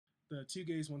The Two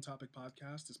Gays, One Topic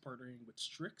podcast is partnering with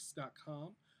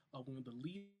Strix.com, one of the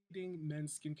leading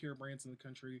men's skincare brands in the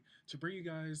country, to bring you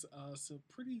guys some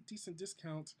pretty decent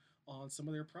discount on some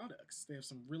of their products. They have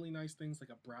some really nice things like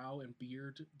a brow and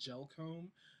beard gel comb,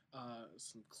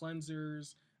 some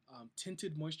cleansers,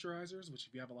 tinted moisturizers, which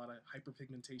if you have a lot of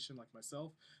hyperpigmentation like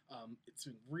myself, it's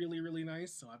been really, really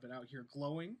nice. So I've been out here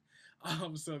glowing.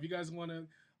 So if you guys want to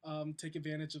take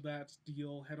advantage of that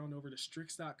deal, head on over to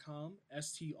Strix.com,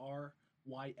 STRYX.com,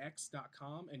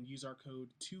 and use our code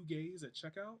 2GAYS at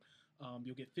checkout.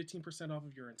 You'll get 15% off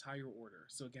of your entire order.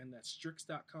 So again, that's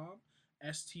Strix.com,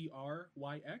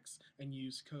 STRYX, and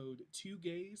use code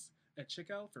 2GAYS at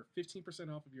checkout for 15%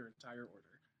 off of your entire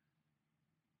order.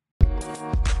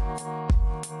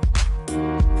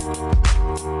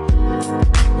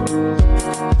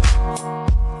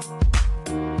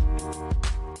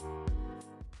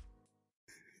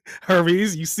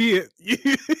 Hermes, you see it.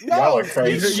 Y'all are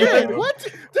crazy. What?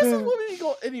 This is what we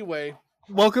go anyway.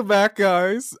 Welcome back,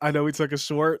 guys. I know we took a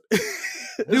short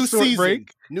New short season.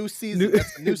 break. New season.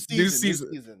 New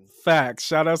season. Facts.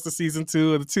 Shout outs to season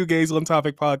 2 of the Two Gays, One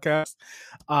Topic podcast.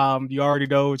 You already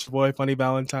know it's your boy Funny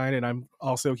Valentine, and I'm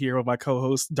also here with my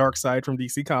co-host Darkside from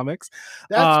DC Comics.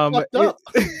 That's fucked up.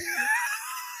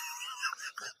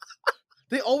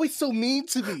 They always so mean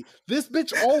to me. This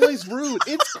bitch always rude.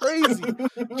 It's crazy.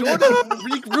 Jordan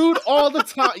rude all the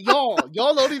time.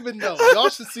 Y'all don't even know. Y'all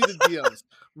should see the DMs.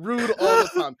 Rude all the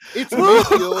time. It's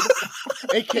Mayfield,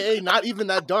 aka not even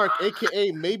that dark,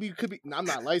 aka maybe you could be. I'm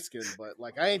not light skinned, but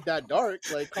like I ain't that dark.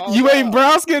 Like you ain't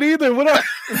brown skin either. What up?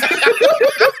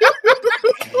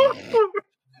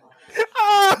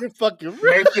 You're fucking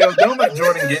Mayfield, don't let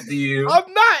Jordan get to you.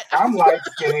 I'm not. I'm light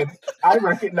skinned. I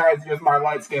recognize you as my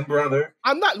light skinned brother.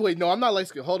 I'm not. Wait, no, I'm not light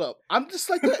skinned. Hold up. I'm just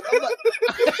like that.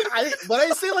 I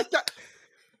didn't say it like that.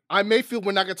 I may feel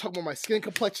we're not gonna talk about my skin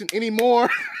complexion anymore.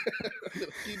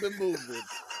 Keep it moving.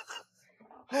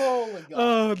 Oh my god.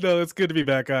 Oh no, it's good to be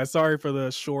back, guys. Sorry for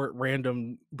the short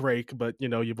random break, but you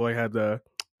know your boy had to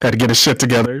get his shit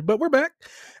together. But we're back.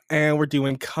 And we're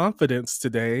doing confidence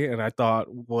today. And I thought,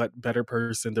 what better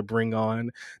person to bring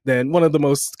on than one of the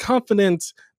most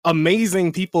confident,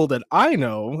 amazing people that I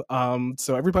know.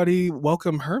 So everybody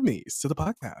welcome Hermes to the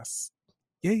podcast.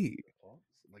 Yay.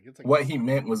 What he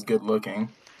meant was good looking.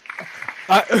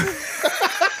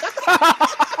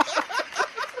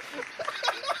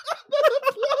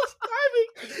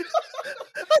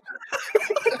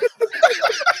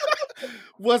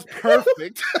 Was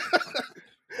perfect.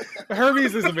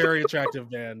 Hermes is a very attractive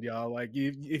man, y'all. Like,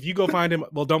 if you go find him,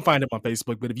 well, don't find him on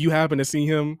Facebook, but if you happen to see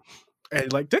him,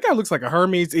 and like that guy looks like a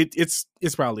Hermes, it's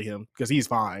probably him because he's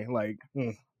fine. Like,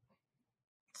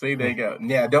 See, there you go.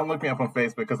 Yeah, don't look me up on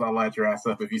Facebook because I'll light your ass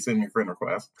up if you send me a friend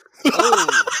request. Oh.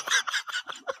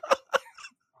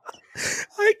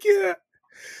 I can't.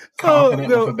 Confident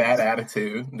with a bad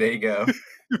attitude. There you go.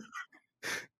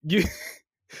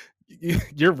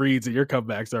 Your reads and your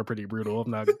comebacks are pretty brutal.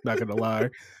 I'm not gonna lie.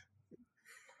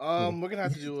 We're gonna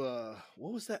have to do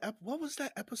what was that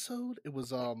episode? It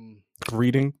was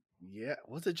reading. Yeah,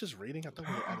 was it just reading? I thought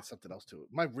we added something else to it.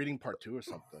 My reading part 2 or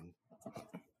something.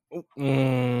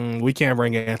 We can't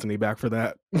bring Anthony back for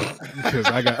that because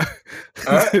I got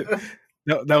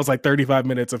that was like 35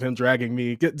 minutes of him dragging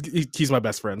me. He's my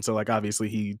best friend, so like obviously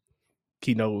he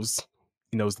knows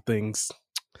the things.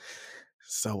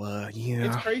 So yeah,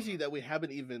 it's crazy that we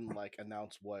haven't even like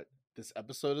announced what this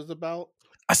episode is about.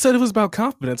 I said it was about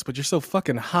confidence, but you're so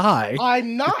fucking high.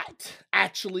 I'm not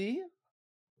actually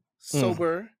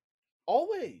sober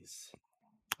always.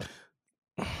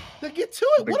 Then get to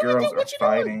it. The What girls are are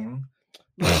fighting. doing?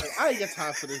 Listen, I ain't got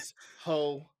time for this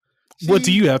hoe. What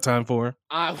do you have time for?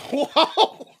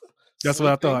 Whoa. That's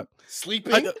what I thought.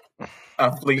 Sleeping.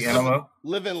 A flea enema.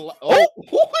 Living. Oh.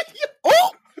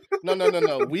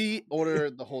 No. We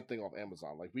ordered the whole thing off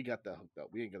Amazon. Like we got that hooked up.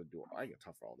 We ain't gonna do it. I ain't got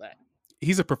time for all that.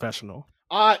 He's a professional.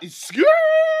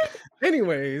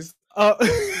 Anyways,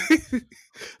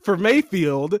 for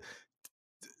Mayfield,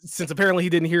 since apparently he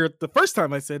didn't hear it the first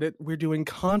time I said it, we're doing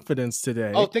confidence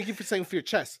today. Oh, thank you for saying for your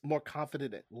chest. More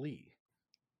confidently.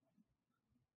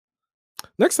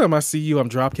 Next time I see you, I'm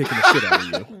drop kicking the shit out of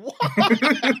you.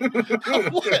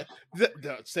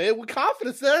 What? Say it with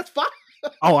confidence. That's fine.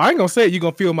 Oh, I ain't gonna say it. You're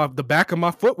gonna feel the back of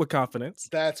my foot with confidence.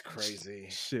 That's crazy.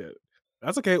 Shit.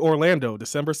 That's okay. Orlando,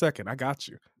 December 2nd. I got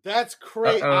you. That's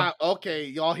crazy. Okay,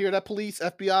 y'all hear that, police,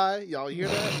 FBI? Y'all hear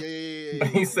that? Yeah.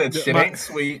 He said shit ain't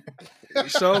sweet.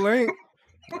 Show ain't.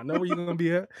 I know where you're gonna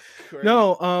be at. Crazy.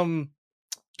 No,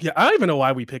 yeah, I don't even know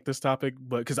why we picked this topic,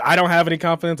 but because I don't have any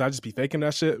confidence, I just be faking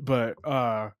that shit. But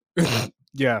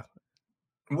yeah.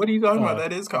 What are you talking about?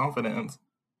 That is confidence.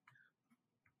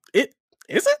 It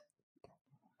is it?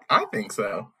 I think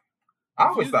so. I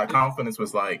always you- thought if- confidence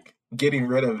was like getting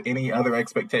rid of any other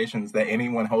expectations that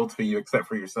anyone holds for you except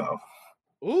for yourself.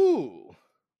 Ooh,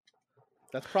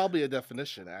 that's probably a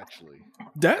definition, actually.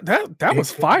 That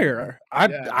was fire. I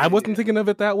Yeah, wasn't thinking of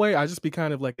it that way. I just be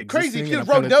kind of like Crazy. existing. If you and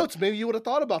had I'm wrote kinda- notes, maybe you would have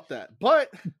thought about that. But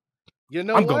you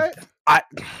know I'm going. what? I.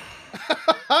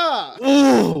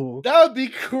 Ooh. That would be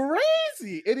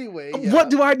crazy. Anyway, yeah. What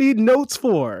do I need notes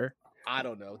for? I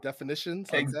don't know. Definitions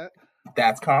like Ex- that.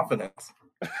 That's confidence.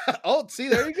 Oh, see,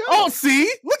 there you go. Oh, see,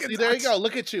 look at See, there you go.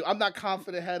 Look at you. I'm not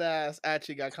confident. Head ass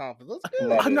actually got confidence. That's good.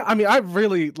 Love I'm not, I mean, I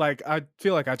really like. I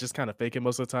feel like I just kind of fake it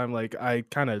most of the time. Like I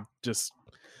kind of just.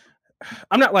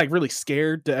 I'm not like really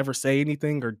scared to ever say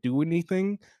anything or do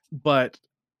anything, but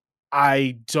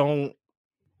I don't.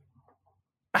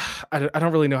 I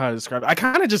don't really know how to describe it. I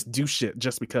kind of just do shit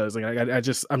just because. Like I'm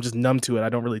just numb to it. I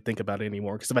don't really think about it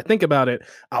anymore. Because if I think about it,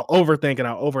 I'll overthink and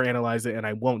I'll overanalyze it, and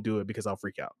I won't do it because I'll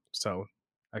freak out. So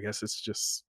I guess it's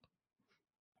just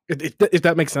if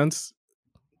that makes sense.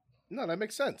 No, that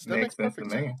makes sense. That Makes makes sense to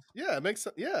perfect me. sense. Yeah, it makes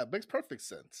it makes perfect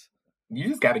sense. You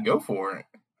just got to go for it.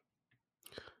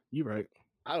 You're right.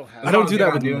 I don't have. I don't As long as do you're that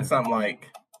not with doing you. something like,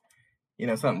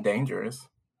 something dangerous.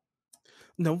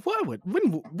 No,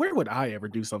 where would I ever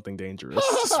do something dangerous?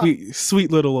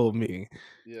 sweet little old me.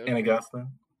 Yeah. In Augusta.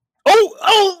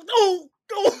 Oh.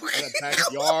 In a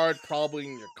backyard, probably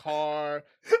in your car,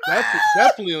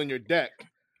 definitely on your deck.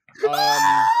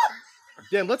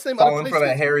 Damn, let's name other Falling for that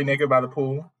places. hairy nigga by the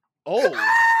pool. Oh,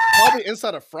 probably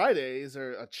inside of Fridays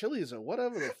or a Chili's or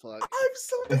whatever the fuck. I'm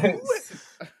so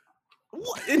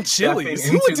what in Stepping Chili's?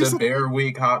 Who would into do the something? Bear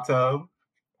Week hot tub.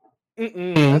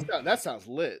 That sounds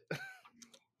lit.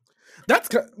 You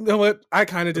know what? I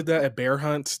kind of did that at Bear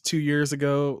Hunt 2 years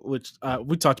ago, which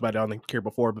we talked about it on the here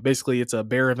before. But basically, it's a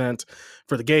bear event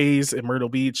for the gays in Myrtle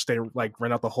Beach. They like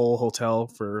rent out the whole hotel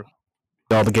for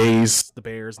all the gays, the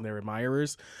bears, and their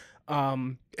admirers.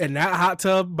 And that hot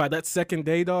tub by that second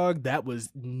day, dog, that was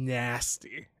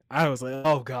nasty. I was like,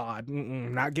 oh god,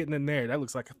 not getting in there. That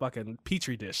looks like a fucking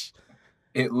petri dish.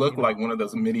 It looked like one of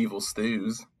those medieval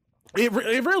stews. It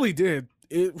really did.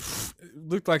 It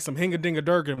looked like some Hinga Dinga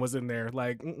Durgan was in there.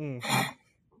 Like, ain't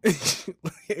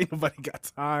nobody got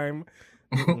time.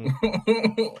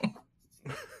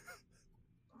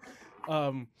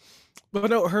 But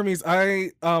no, Hermes,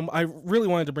 I really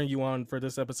wanted to bring you on for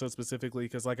this episode specifically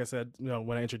because, like I said,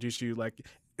 when I introduced you, like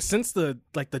since the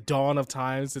dawn of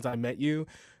time since I met you,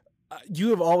 you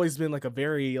have always been like a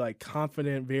very like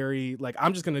confident, very like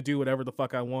I'm just gonna do whatever the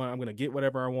fuck I want. I'm gonna get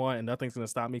whatever I want, and nothing's gonna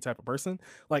stop me type of person.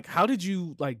 Like, how did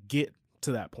you like get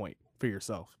to that point for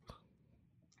yourself?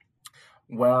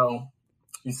 Well,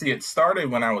 you see, it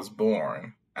started when I was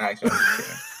born. Actually, I'm just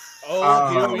kidding.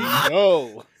 Oh, here we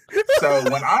go. So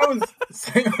when I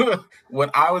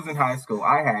was in high school,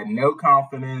 I had no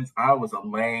confidence. I was a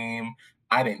lame.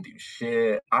 I didn't do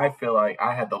shit. I feel like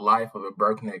I had the life of a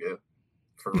broke nigga,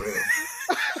 for real.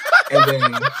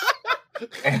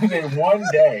 and then one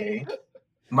day,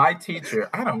 my teacher,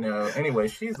 I don't know. Anyway,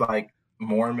 she's like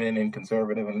Mormon and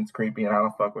conservative, and it's creepy, and I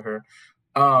don't fuck with her.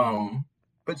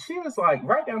 But she was like,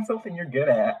 write down something you're good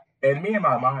at. And me in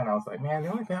my mind, I was like, man, the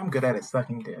only thing I'm good at is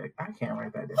sucking dick. I can't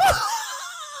write that down.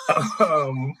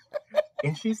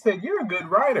 And she said, you're a good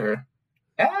writer.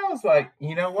 And I was like,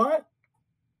 you know what?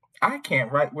 I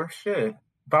can't write worth shit,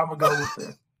 but I'm going to go with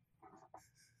it.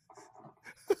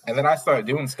 And then I started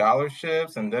doing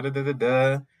scholarships and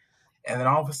da-da-da-da-da. And then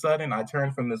all of a sudden, I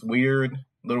turned from this weird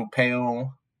little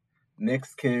pale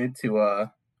Knicks kid to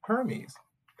Hermes.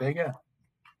 There you go.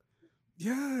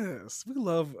 Yes, we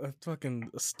love a fucking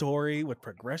story with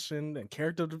progression and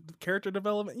character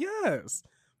development. Yes,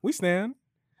 we stand.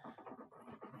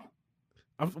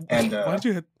 And why'd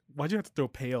you have to throw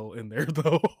pale in there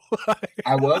though?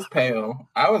 I was pale.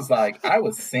 I was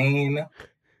seen,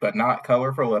 but not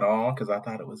colorful at all because I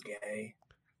thought it was gay.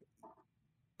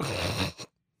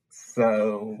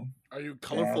 So. Are you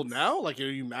colorful now? Like, are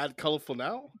you mad colorful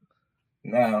now?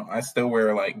 No, I still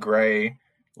wear like gray,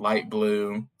 light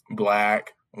blue,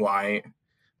 black, white.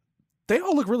 They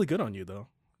all look really good on you though.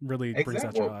 Really brings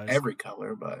out your eyes. Every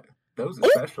color, but those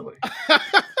especially.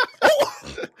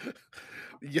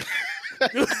 Yeah.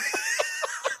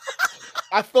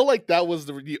 I feel like that was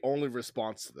the only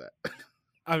response to that.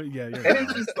 Yeah. And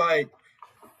it's just like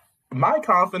my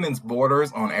confidence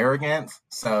borders on arrogance,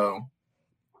 so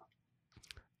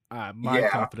my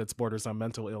confidence borders on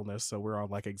mental illness, so we're on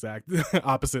like exact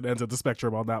opposite ends of the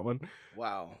spectrum on that one.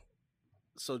 Wow.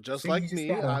 So just like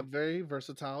me, I'm very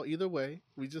versatile either way.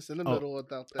 We just in the middle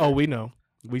without that. Oh, we know.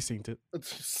 We seen it.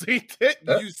 Seen it?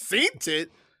 You seen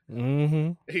it?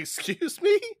 Mm-hmm. Excuse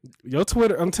me? Your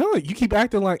Twitter, I'm telling you, you keep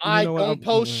acting like I don't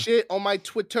post shit on my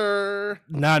Twitter.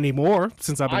 Not anymore,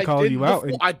 since I've been calling you out.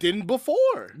 I didn't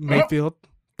before. Mayfield.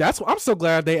 That's what I'm so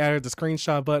glad they added the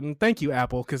screenshot button. Thank you,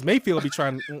 Apple, because Mayfield be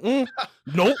trying.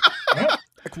 Nope.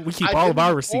 We keep all of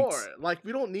our receipts. Like,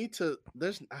 we don't need to.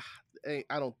 There's.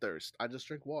 I don't thirst. I just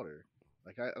drink water.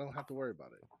 Like, I don't have to worry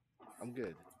about it. I'm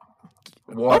good.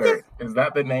 Water. Okay. Is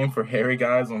that the name for hairy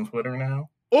guys on Twitter now?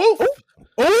 Oof.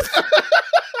 Oof.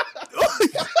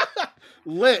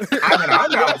 Lit. I mean,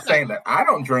 I'm not saying that I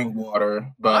don't drink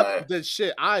water, but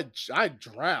I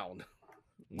drown.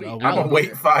 I'm gonna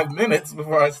wait 5 minutes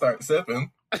before I start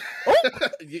sipping.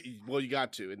 Well, you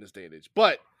got to in this day and age,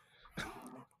 but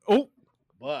I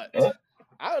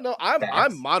don't know.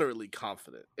 I'm moderately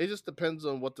confident. It just depends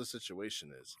on what the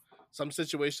situation is. Some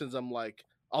situations I'm like,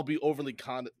 I'll be overly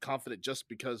confident just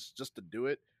to do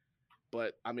it.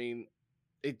 But I mean,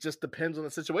 it just depends on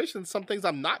the situation. Some things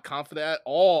I'm not confident at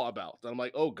all about. And I'm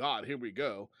like, oh God, here we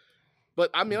go. But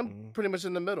I mean, I'm pretty much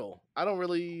in the middle. I don't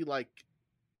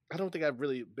think I have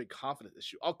really a big confidence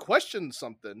issue. I'll question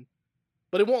something,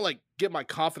 but it won't like get my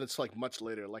confidence like much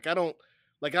later. Like I don't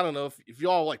know if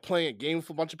y'all like playing a game with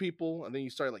a bunch of people and then you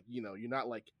start like, you're not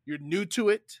like, you're new to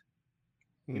it.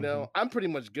 I'm pretty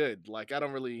much good. Like I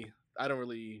don't really,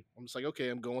 I'm just like, okay,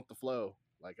 I'm going with the flow.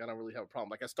 Like I don't really have a problem.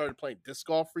 Like I started playing disc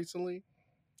golf recently.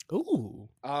 Ooh.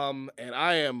 And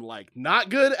I am like not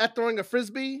good at throwing a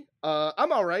frisbee.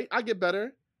 I'm all right. I get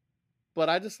better. But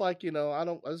I just like,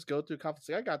 I just go through confidence.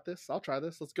 Like, I got this. I'll try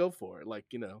this. Let's go for it. Like,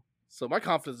 so my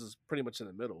confidence is pretty much in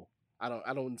the middle. I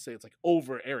don't say it's like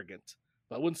over arrogant,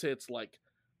 but I wouldn't say it's like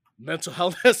mental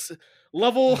health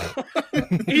level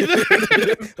either.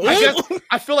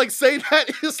 I feel like saying that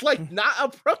is like not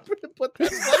appropriate, but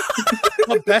that's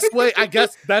like the best way. I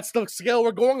guess that's the scale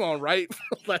we're going on, right?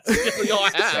 That's the scale y'all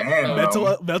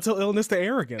have. Mental illness to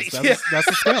arrogance. That's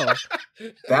the scale.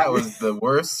 That was the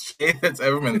worst shit that's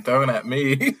ever been thrown at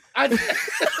me.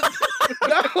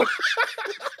 No.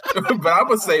 But I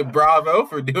would say bravo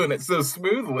for doing it so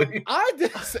smoothly. I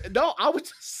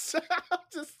was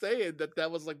just saying that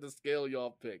was like the scale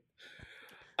y'all picked.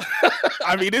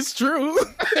 I mean, it's true.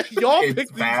 Y'all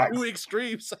picked these two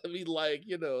extremes. I mean, like,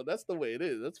 that's the way it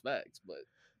is. That's facts.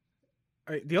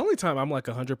 But the only time I'm like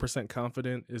 100%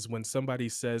 confident is when somebody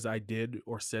says I did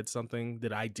or said something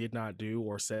that I did not do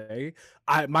or say.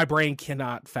 My brain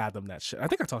cannot fathom that shit. I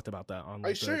think I talked about that on. Are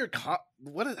you sure you're how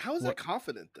is that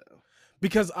confident though?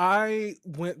 Because I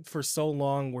went for so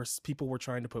long where people were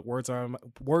trying to put words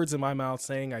in my mouth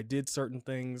saying I did certain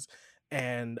things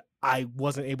and I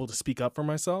wasn't able to speak up for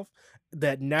myself,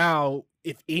 that now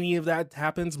if any of that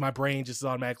happens, my brain just is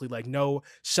automatically like, no,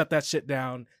 shut that shit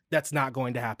down. That's not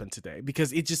going to happen today,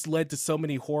 because it just led to so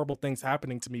many horrible things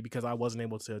happening to me because I wasn't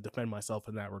able to defend myself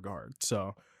in that regard.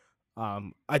 So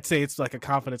I'd say it's like a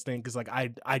confidence thing, because like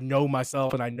I know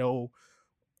myself and I know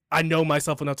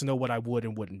myself enough to know what I would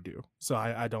and wouldn't do. So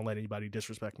I don't let anybody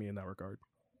disrespect me in that regard.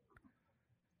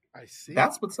 I see.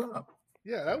 That's what's up.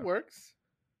 Yeah, that works.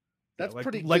 That's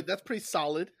pretty good. That's pretty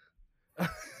solid.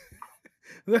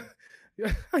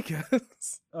 Yeah, I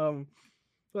guess.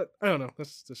 But I don't know.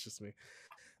 That's just me.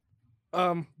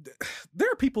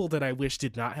 There are people that I wish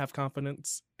did not have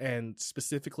confidence, and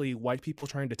specifically white people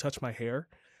trying to touch my hair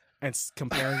and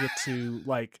comparing it to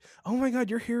like, oh my God,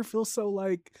 your hair feels so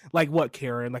like what,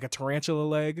 Karen? Like a tarantula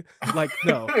leg? Like,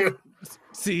 no.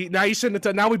 See, now you shouldn't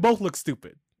have. Now we both look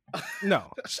stupid.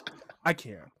 No, I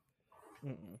can't.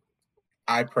 Mm-mm.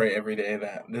 I pray every day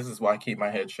that this is why I keep my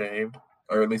head shaved,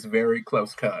 or at least very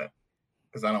close cut,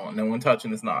 because I don't want no one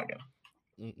touching this noggin.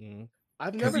 Mm-mm.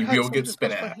 I've never had someone touch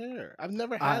my hair. I've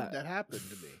never had that happen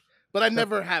to me. But I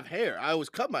never have hair. I always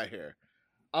cut my hair.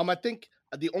 I think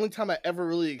the only time I ever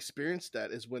really experienced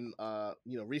that is when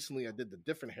recently I did the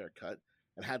different haircut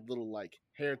and had little like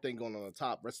hair thing going on the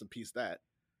top. Rest in peace that.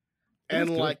 And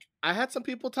like I had some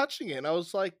people touching it and I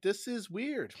was like, this is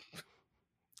weird.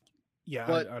 Yeah,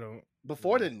 but I don't.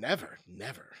 Before then, never.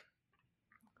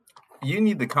 You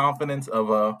need the confidence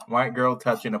of a white girl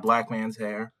touching a black man's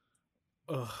hair.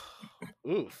 Ugh.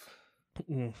 Oof.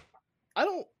 Mm.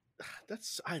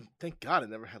 I thank God I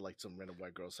never had like some random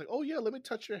white girl. It's like, oh yeah, let me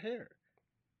touch your hair.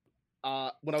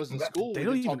 When I was in school, they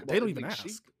don't even ask.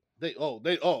 They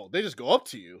just go up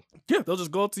to you. Yeah, they'll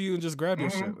just go up to you and just grab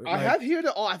your shit.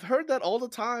 I've heard that all the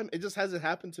time. It just hasn't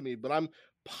happened to me, but I'm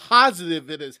positive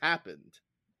it has happened.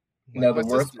 Like, the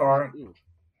worst part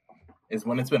is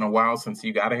when it's been a while since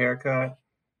you got a haircut,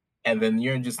 and then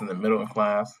you're just in the middle of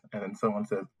class, and then someone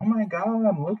says, "Oh my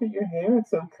God, look at your hair,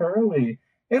 it's so curly."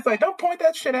 It's like, don't point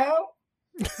that shit out.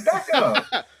 Back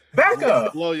up. Back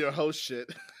up. Blow your host shit.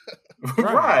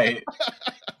 Right.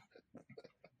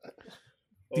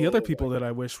 The other Oh people my that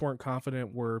I wish weren't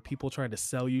confident were people trying to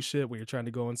sell you shit when you're trying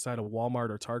to go inside a Walmart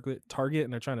or Target,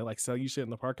 and they're trying to like sell you shit in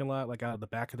the parking lot, like out of the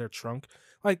back of their trunk.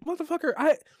 Like, motherfucker,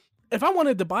 if I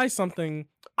wanted to buy something,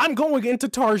 I'm going into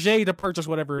Target to purchase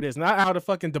whatever it is, not out of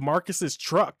fucking DeMarcus's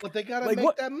truck. But they gotta Like, make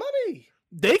what- that money.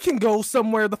 They can go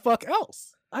somewhere the fuck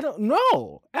else. I don't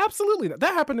know. Absolutely not.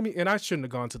 That happened to me, and I shouldn't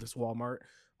have gone to this Walmart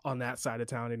on that side of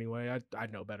town anyway. I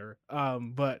know better.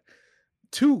 But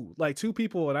two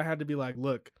people, and I had to be like,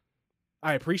 look,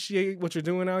 I appreciate what you're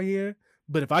doing out here,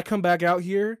 but if I come back out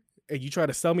here and you try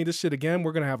to sell me this shit again,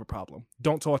 we're gonna have a problem.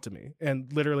 Don't talk to me.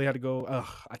 And literally had to go,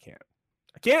 I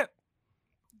can't.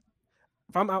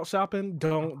 If I'm out shopping,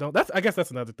 don't. I guess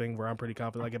that's another thing where I'm pretty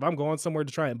confident. Like if I'm going somewhere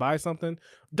to try and buy something,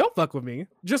 don't fuck with me.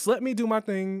 Just let me do my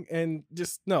thing and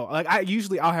just no. Like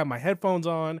I'll have my headphones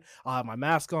on, I'll have my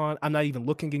mask on. I'm not even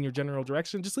looking in your general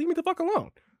direction. Just leave me the fuck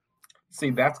alone.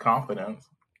 See, that's confidence.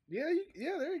 Yeah,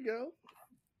 there you go.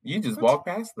 You just walk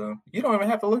past them. You don't even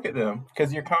have to look at them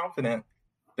because you're confident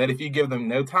that if you give them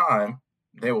no time,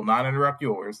 they will not interrupt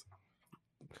yours.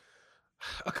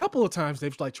 A couple of times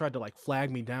they've like tried to like flag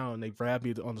me down. They grabbed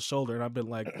me on the shoulder, and I've been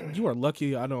like, "You are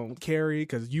lucky I don't carry,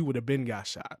 because you would have been got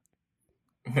shot,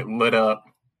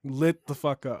 lit the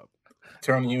fuck up,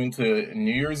 turning you into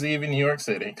New Year's Eve in New York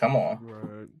City. Come on."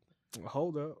 Right.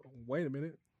 Hold up, wait a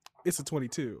minute. It's a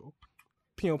 22.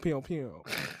 Pew pew pew.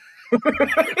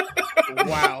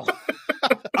 Wow.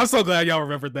 I'm so glad y'all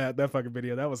remembered that fucking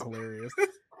video. That was hilarious.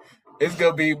 It's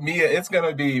gonna be Mia. It's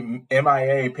gonna be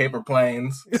MIA Paper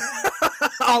Planes.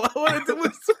 All I wanted to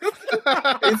was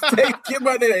It's take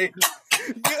money.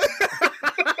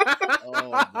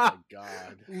 Oh my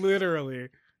god. literally.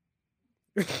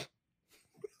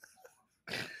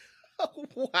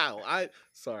 Wow.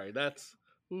 Sorry, that's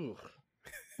ooh.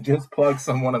 Just plug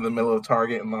someone in the middle of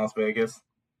Target in Las Vegas.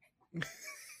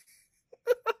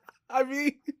 I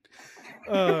mean,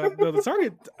 no, the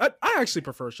Target. I actually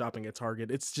prefer shopping at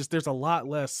Target. It's just there's a lot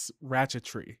less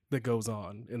ratchetry that goes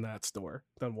on in that store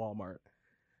than Walmart.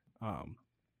 At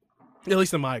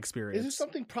least in my experience. Is there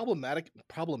something problematic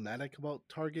about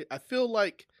Target? I feel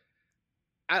like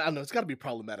I don't know. It's got to be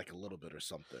problematic a little bit or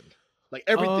something. Like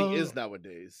everything is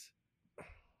nowadays.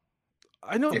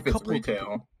 I know If a it's couple of people.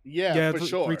 retail, Yeah, for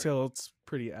sure. Retail, it's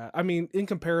pretty. I mean, in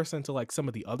comparison to like some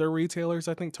of the other retailers,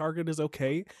 I think Target is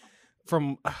okay.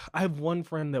 I have one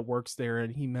friend that works there,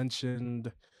 and he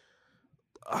mentioned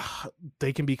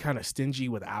they can be kind of stingy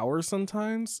with hours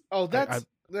sometimes. Oh, that's.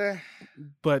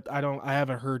 But I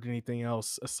haven't heard anything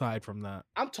else aside from that.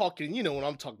 I'm talking. When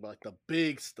I'm talking about like the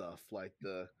big stuff, like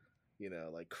the,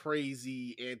 like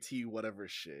crazy anti whatever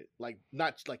shit, like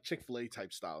not like Chick-fil-A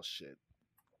type style shit.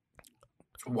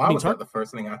 why was that the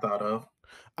first thing I thought of?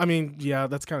 I mean, yeah,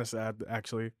 that's kind of sad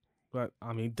actually. But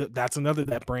I mean, that's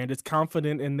that brand is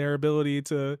confident in their ability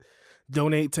to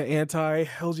donate to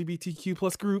anti-LGBTQ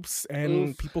plus groups,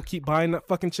 and people keep buying that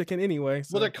fucking chicken anyway.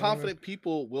 So, Well, they're confident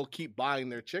people will keep buying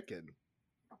their chicken.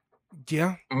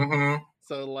 Yeah. Mm-hmm.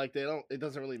 So like it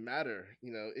doesn't really matter,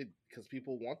 because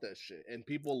people want that shit and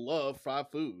people love fried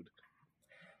food.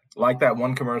 Like that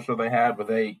one commercial they had where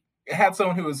they had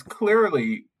someone who was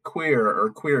clearly queer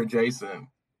or queer adjacent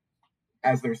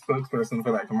as their spokesperson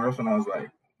for that commercial, and I was like,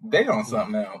 they on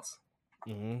something else.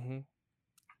 Mm-hmm.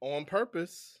 On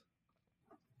purpose.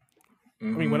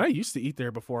 Mm-hmm. I mean, when I used to eat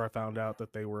there before I found out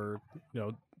that they were,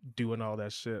 doing all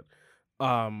that shit,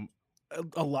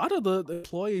 a lot of the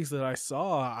employees that I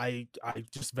saw, I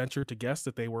just ventured to guess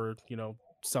that they were,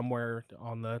 somewhere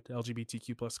on the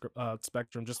LGBTQ plus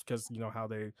spectrum, just because how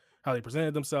they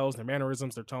presented themselves, their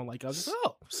mannerisms, their tone. Like I was just,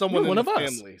 someone one in the of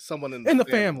us. family, someone in the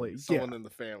family, someone in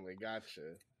the family.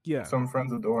 Gotcha. Yeah, some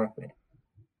friends of Dorothy.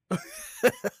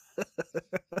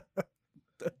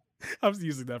 I'm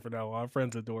using that for now on.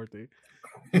 Friends of Dorothy.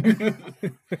 You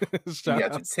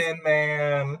got your Tin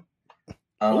Man.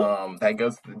 That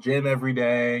goes to the gym every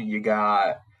day. You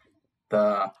got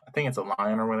I think it's a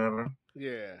lion or whatever.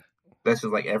 Yeah. That's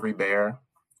just like every bear.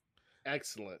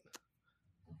 Excellent.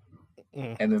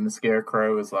 And then the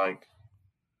Scarecrow is like,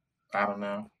 I don't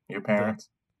know, your parents.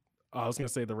 I was gonna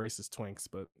say the racist twinks,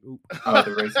 but oh,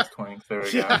 the racist twinks. There we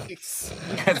go.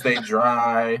 Because they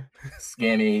dry,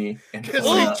 skinny, and because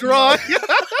they dry.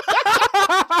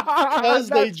 Because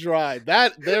they dry.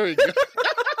 There we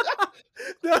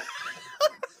go.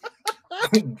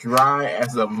 Dry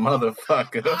as a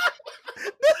motherfucker.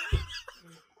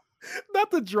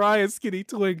 Not the dry and skinny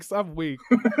twinks. I'm weak.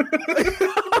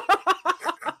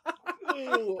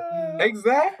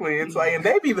 Exactly. It's like, and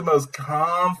they be the most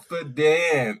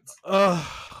confident.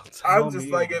 Tell I'm just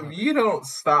me like, about if you don't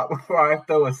stop before I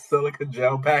throw a silica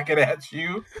gel packet at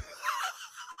you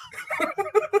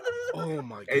Oh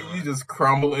my and you god. just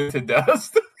crumble into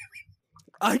dust.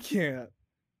 I can't.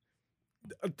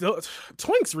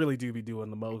 Twinks really do be doing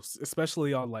the most,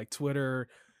 especially on like Twitter.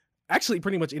 Actually,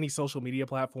 pretty much any social media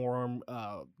platform,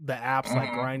 the apps like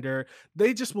Mhm. Grindr,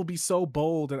 they just will be so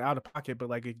bold and out of pocket. But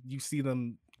like, if you see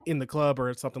them in the club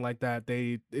or something like that,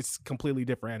 it's completely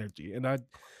different energy. And I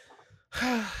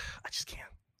just can't.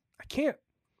 I can't.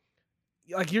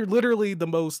 Like, you're literally the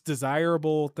most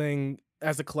desirable thing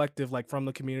as a collective, like from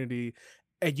the community,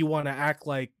 and you want to act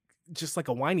like just like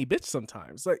a whiny bitch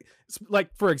sometimes. Like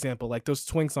for example, like those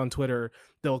twinks on Twitter,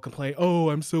 they'll complain, "Oh,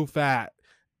 I'm so fat."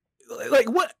 Like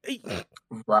what?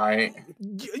 Right.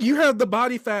 You have the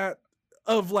body fat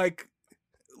of like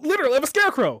literally of a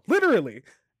scarecrow, literally,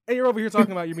 and you're over here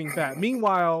talking about you being fat.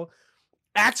 Meanwhile,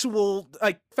 actual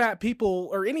like fat people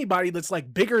or anybody that's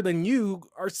like bigger than you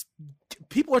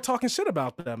people are talking shit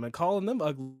about them and calling them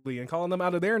ugly and calling them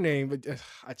out of their name. But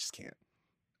I just can't.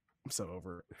 I'm so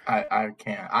over it. I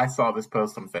can't. I saw this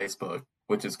post on Facebook,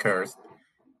 which is cursed.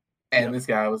 And Yep. this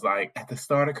guy was like, at the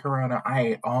start of Corona, I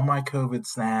ate all my COVID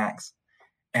snacks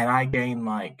and I gained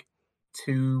like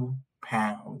 2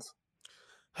 pounds.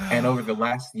 And over the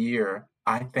last year,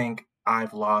 I think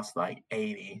I've lost like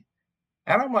 80.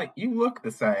 And I'm like, you look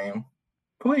the same.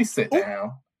 Please sit Ooh.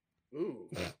 down. Ooh.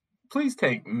 Please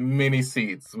take many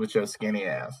seats with your skinny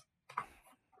ass.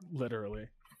 Literally.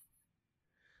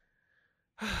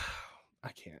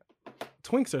 I can't.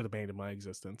 Twinks are the bane of my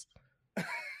existence.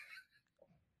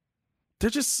 They're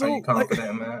just Are so you confident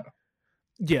in that?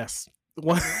 Yes.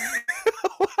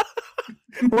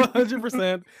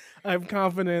 100%. I'm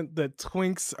confident that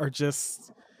twinks are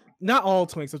just not all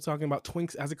twinks. I'm talking about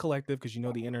twinks as a collective, because you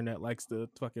know the internet likes to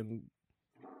fucking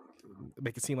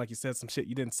make it seem like you said some shit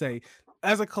you didn't say.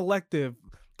 As a collective,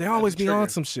 they always be on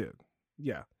trigger. some shit.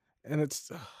 Yeah. And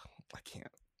it's I can't.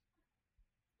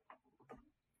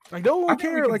 Like no I one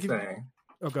think we care. can Like say,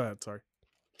 oh, go ahead. Sorry.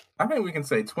 I think we can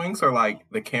say twinks are like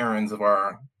the Karens of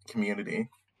our community.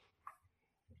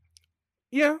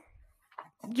 Yeah.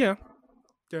 Yeah.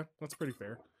 Yeah. That's pretty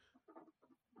fair.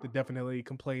 They definitely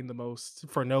complain the most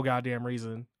for no goddamn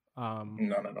reason.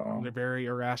 None at all. They're very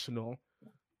irrational.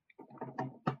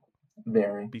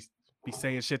 Very. Be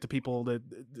saying shit to people that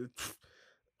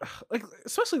like,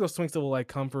 especially those twinks that will like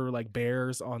come for like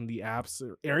bears on the apps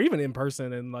or even in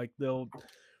person, and like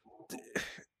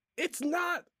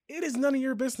it is none of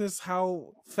your business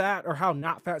how fat or how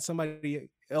not fat somebody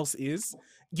else is.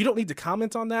 You don't need to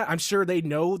comment on that. I'm sure they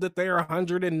know that they're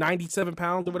 197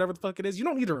 pounds or whatever the fuck it is. You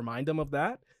don't need to remind them of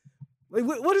that. Like,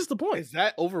 what is the point? Is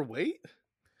that overweight?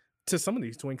 To some of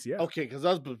these twinks, yeah. Okay, because I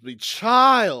was supposed to be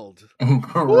child.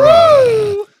 Bruh.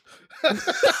 Woo!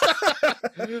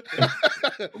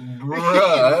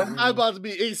 Bruh. I'm about to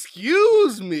be.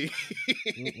 Excuse me.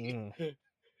 Mm-mm.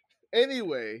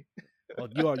 Anyway, Well,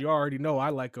 you already know I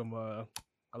like them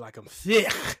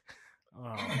thick.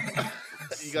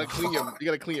 you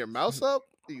gotta clean your mouse up.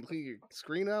 You can clean your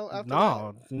screen out after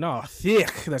No,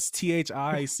 thick. That's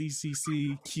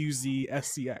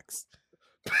THICCCQZSCX.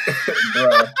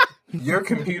 Bruh. Your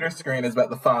computer screen is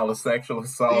about to file a sexual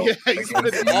assault. that. Yeah, you spit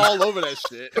against it you. all over that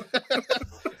shit.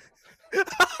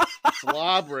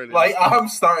 Slobbering it. Like, I'm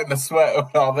starting to sweat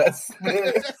with all that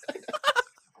spit.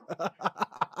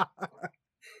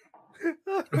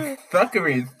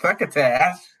 Thuckery,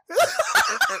 thuckatash.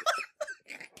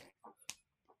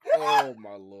 Oh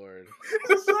my lord.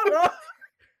 Shut up.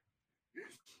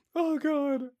 Oh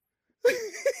god.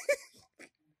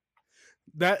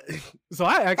 That was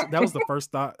the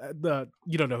first thought.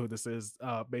 You don't know who this is,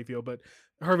 Mayfield, but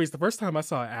Hervey's the first time I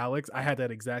saw Alex, I had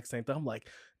that exact same thing. I'm like,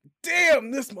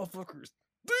 damn, this motherfucker's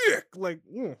thick. Like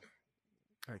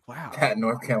wow. That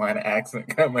North Carolina accent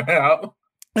coming out.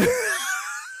 I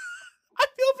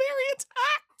feel very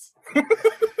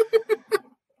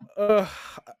attacked.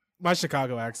 My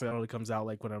Chicago accent only comes out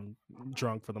like when I'm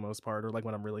drunk for the most part, or like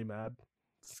when I'm really mad.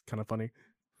 It's kind of funny.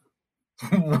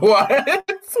 What?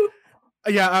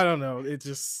 Yeah, I don't know. It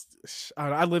just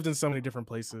I lived in so many different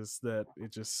places that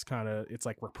it just it's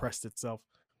like repressed itself.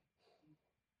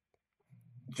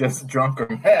 Just drunk or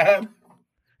mad?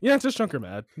 Yeah, just drunk or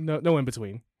mad. No in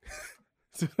between.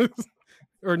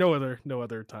 Or no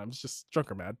other times. Just drunk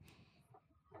or mad.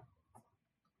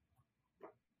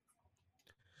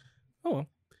 Oh well.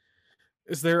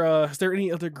 Is there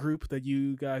any other group that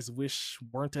you guys wish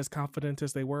weren't as confident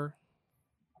as they were?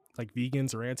 Like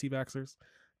vegans or anti-vaxxers?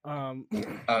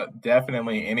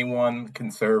 Definitely anyone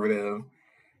conservative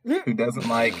who doesn't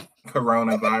like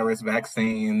coronavirus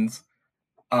vaccines.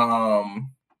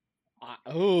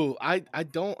 I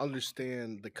don't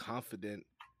understand the confident.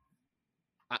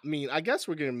 I mean, I guess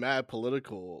we're getting mad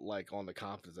political like on the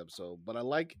confidence episode, but I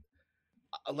like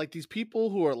these people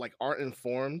who are like aren't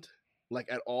informed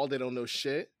like at all. They don't know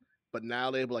shit, but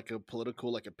now they have like a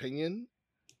political like opinion.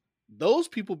 Those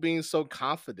people being so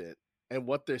confident and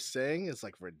what they're saying is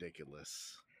like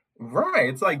ridiculous. Right.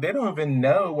 It's like they don't even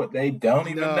know what they don't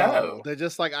even know. They're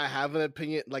just like, I have an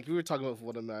opinion. Like we were talking about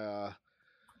with one of my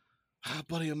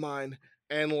buddy of mine,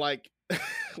 and like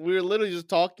we were literally just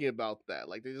talking about that.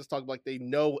 Like they just talk like they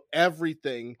know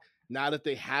everything now that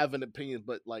they have an opinion,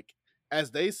 but like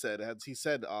as he said,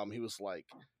 he was like,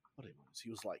 what it was?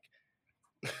 He was like,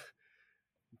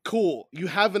 cool, you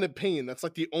have an opinion. That's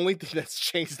like the only thing that's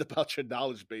changed about your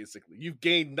knowledge. Basically, you've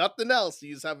gained nothing else.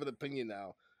 You just have an opinion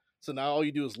now. So now all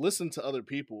you do is listen to other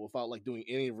people without like doing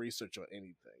any research on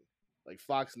anything. Like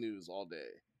Fox News all day.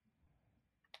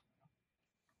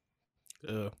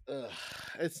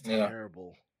 It's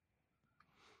terrible.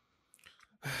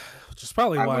 Which is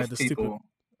probably why the stupid.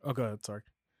 Oh, go ahead. Sorry.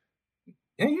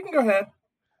 Yeah, you can go ahead.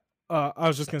 I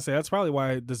was just gonna say that's probably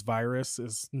why this virus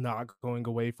is not going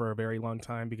away for a very long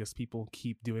time, because people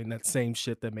keep doing that same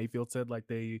shit that Mayfield said. Like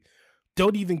they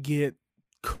don't even get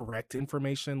correct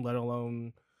information, let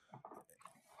alone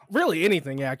really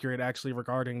anything accurate actually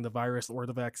regarding the virus or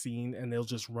the vaccine, and they'll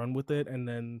just run with it, and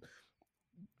then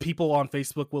people on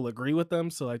Facebook will agree with them,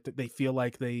 so like they feel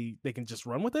like they can just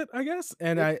run with it, I guess.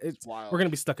 And we're gonna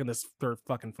be stuck in this for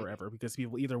fucking forever, because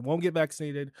people either won't get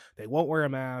vaccinated, they won't wear a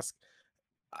mask,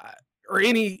 or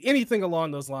anything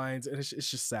along those lines, and it's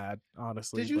just sad,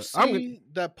 honestly. Did you see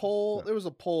that poll? Yeah. There was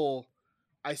a poll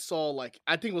I saw, like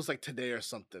I think it was like today or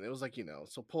something. It was like,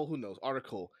 so poll, who knows,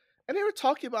 article. And they were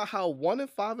talking about how 1 in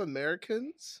 5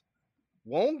 Americans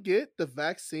won't get the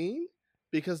vaccine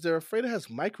because they're afraid it has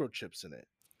microchips in it.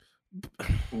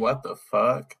 What the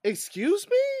fuck? Excuse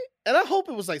me? And I hope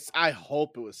it was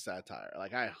satire.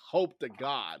 Like I hope to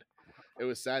God it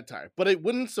was satire. But it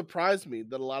wouldn't surprise me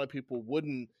that a lot of people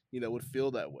wouldn't, would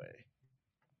feel that way.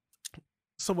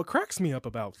 So what cracks me up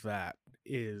about that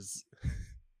is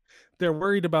they're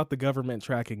worried about the government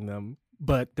tracking them,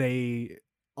 but they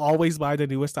always buy the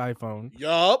newest iPhone.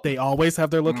 Yup. They always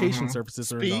have their location services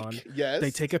turned on. Yes.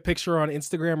 They take a picture on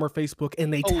Instagram or Facebook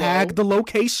and they tag the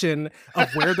location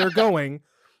of where they're going.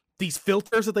 These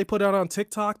filters that they put out on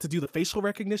TikTok to do the facial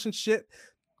recognition shit,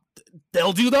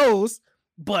 they'll do those.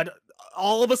 But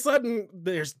all of a sudden,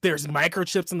 there's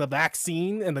microchips in the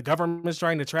vaccine and the government's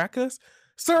trying to track us.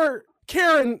 Sir,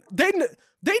 Karen, they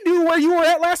knew where you were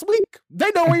at last week. They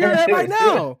know where you're at right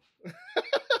now.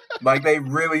 Like they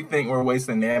really think we're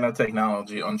wasting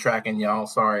nanotechnology on tracking y'all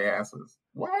sorry asses.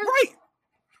 What? Right.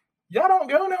 Y'all don't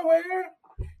go nowhere.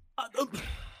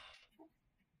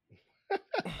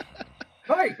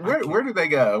 Like where do they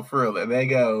go for real? They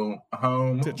go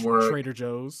home to work, Trader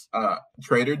Joe's.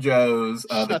 Trader Joe's,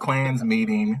 the Klan's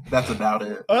meeting. That's about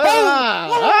it.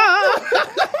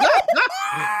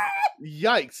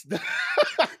 Yikes.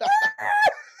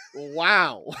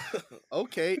 Wow.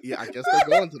 Okay. Yeah, I guess they're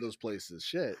going to those places.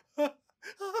 Shit.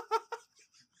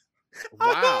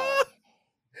 Wow.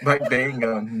 Like they ain't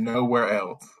going nowhere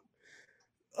else.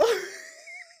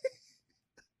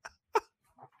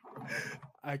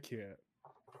 I can't.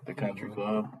 The country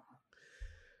club.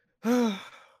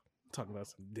 Talking about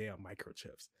some damn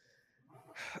microchips.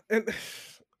 And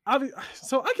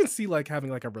so I can see like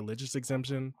having like a religious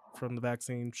exemption from the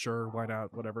vaccine. Sure, why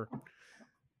not? Whatever.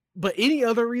 But any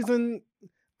other reason,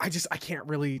 I can't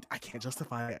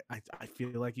justify it. I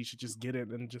feel like you should just get it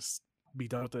and just be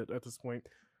done with it at this point.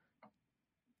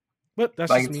 But that's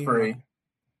like just it's me. Free.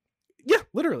 Yeah,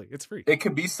 literally, it's free. It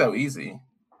could be so easy.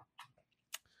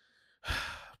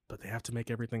 But they have to make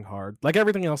everything hard, like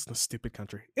everything else in the stupid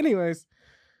country. Anyways,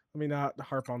 let me not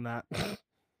harp on that.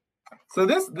 So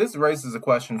this raises a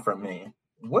question for me.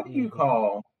 What do you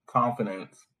call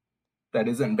confidence that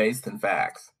isn't based in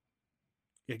facts?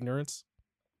 Ignorance.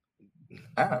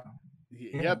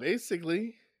 Yeah,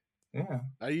 basically. Yeah.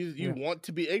 You want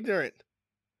to be ignorant.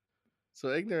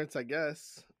 So ignorance, I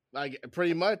guess. Like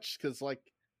pretty much, because like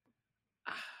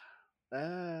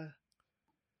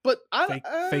but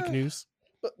fake news.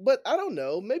 But I don't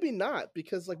know, maybe not,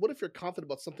 because like what if you're confident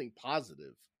about something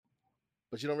positive,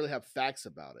 but you don't really have facts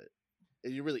about it?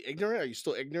 Are you really ignorant? Are you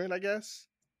still ignorant, I guess?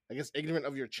 Ignorant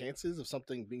of your chances of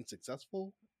something being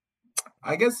successful?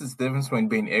 I guess it's the difference between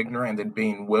being ignorant and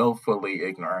being willfully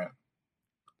ignorant.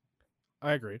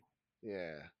 I agree.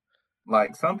 Yeah.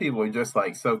 Like some people are just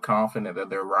like so confident that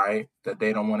they're right that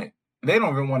they don't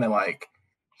even want to like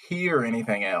hear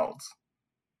anything else.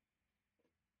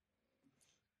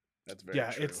 That's very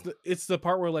true. it's the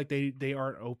part where like they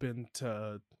aren't open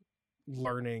to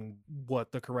learning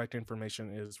what the correct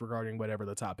information is regarding whatever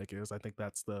the topic is. I think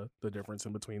that's the difference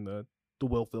in between the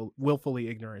willfully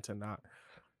ignorant and not.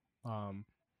 But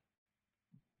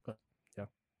yeah,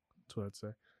 that's what I'd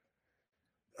say.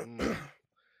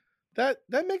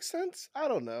 That makes sense. I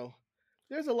don't know.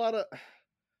 There's a lot of,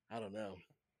 I don't know.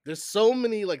 There's so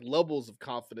many like levels of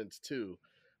confidence too.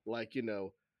 Like, you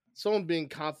know, someone being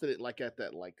confident like at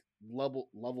that like level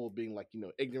of being like, you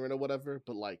know, ignorant or whatever,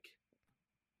 but like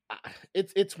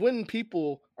it's when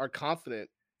people are confident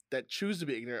that choose to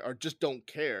be ignorant or just don't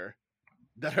care,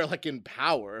 that are like in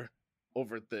power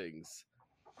over things.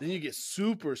 Then you get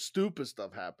super stupid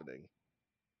stuff happening.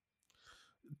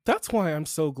 That's why I'm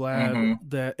so glad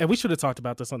that, and we should have talked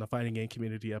about this on the fighting game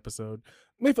community episode.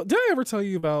 Mayfield, did I ever tell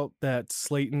you about that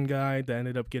Slayton guy that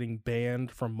ended up getting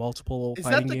banned from multiple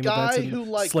fighting game events? Is that the guy who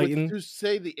like Slayton? would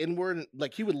say the N-word?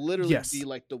 Like he would literally be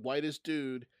like the whitest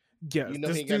dude. Yes, you know,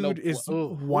 this dude is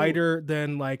whiter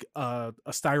than like a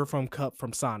styrofoam cup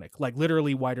from Sonic, like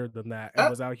literally whiter than that, and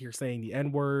was out here saying the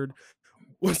N-word,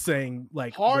 was saying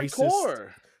like hardcore,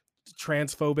 racist,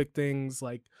 transphobic things,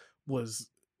 like was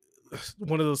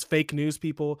one of those fake news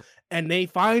people. And they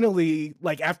finally,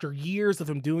 like after years of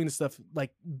him doing this stuff,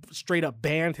 like straight up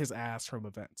banned his ass from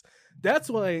events. That's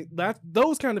why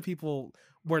those kind of people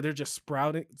where they're just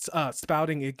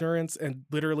spouting ignorance and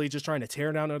literally just trying to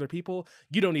tear down other people,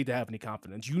 you don't need to have any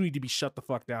confidence. You need to be shut the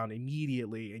fuck down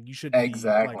immediately, and you shouldn't be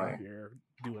like up here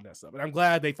doing that stuff. And I'm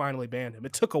glad they finally banned him.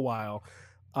 It took a while,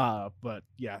 but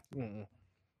yeah. And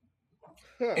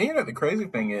you know, the crazy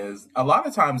thing is, a lot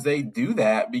of times they do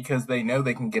that because they know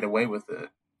they can get away with it.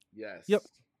 Yes. Yep.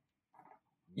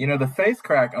 You know, the face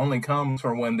crack only comes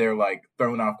from when they're like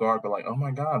thrown off guard, but like, oh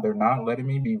my God, they're not letting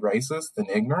me be racist and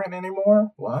ignorant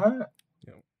anymore? What?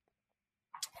 Yeah.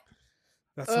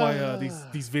 That's why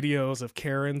these videos of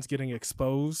Karens getting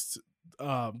exposed,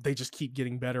 they just keep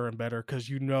getting better and better, because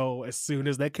you know, as soon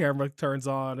as that camera turns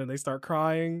on and they start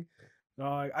crying.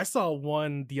 I saw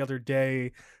one the other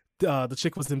day. The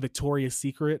chick was in Victoria's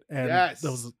Secret, and there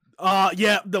was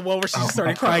the one where she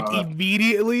started crying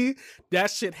immediately. That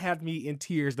shit had me in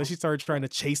tears. Then she started trying to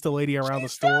chase the lady around the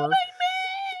store.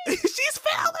 She's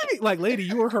filming me! Like, lady,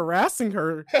 you were harassing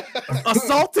her,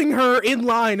 assaulting her in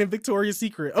line in Victoria's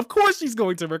Secret. Of course she's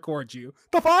going to record you.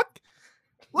 The fuck?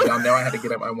 Y'all know I had to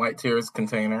get up my white tears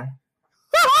container.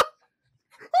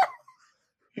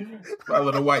 My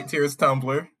little white tears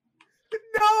tumbler.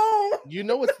 No. You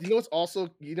know what's also,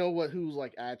 who's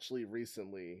like actually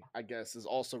recently, I guess, is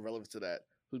also relevant to that,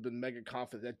 who's been mega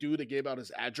confident. That dude that gave out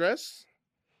his address.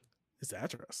 His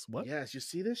address? What? Yes, you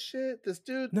see this shit? This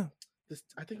dude? No.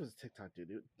 I think it was a TikTok dude.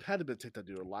 It had to be a TikTok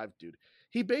dude or live dude.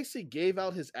 He basically gave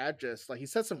out his address. Like, he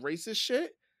said some racist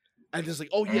shit. And just like,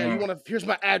 oh yeah, here's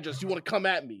my address. You want to come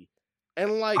at me?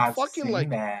 And like,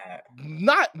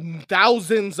 not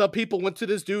thousands of people went to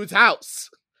this dude's house.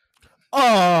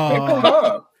 Oh, they pulled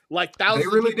up. Like thousands.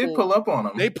 They really of people, did pull up on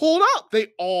him. They pulled up. They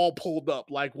all pulled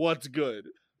up. Like, what's good?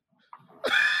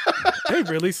 They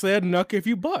really said "nuck if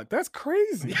you buck." That's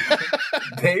crazy.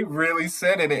 They really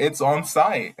said it. It's on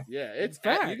site. Yeah, it's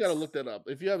facts. You gotta look that up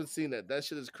if you haven't seen that. That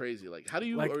shit is crazy. Like, how are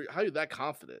you that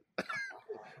confident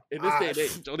in this day and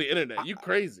age on the internet? You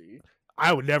crazy.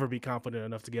 I would never be confident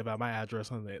enough to give out my address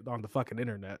on the fucking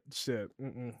internet. Shit.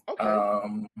 Okay.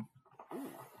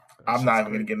 I'm not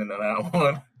even gonna get into that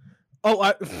one.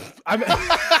 Oh,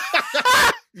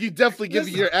 you definitely give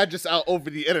your address out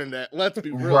over the internet. Let's be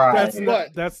real.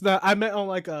 Right. That's not. I meant on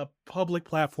like a public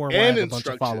platform where I have a bunch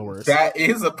of followers. That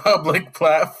is a public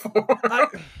platform.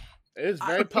 It's a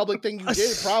very public thing you did.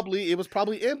 It was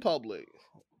probably in public.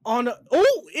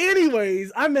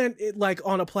 Anyways, I meant it like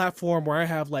on a platform where I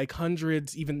have like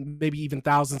hundreds, maybe even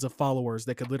thousands of followers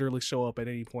that could literally show up at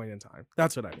any point in time.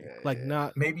 That's what I mean.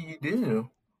 Not maybe you do.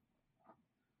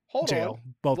 Hold jail.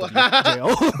 on. Both of you.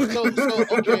 Jail.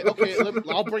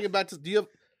 Okay. I'll bring it back to.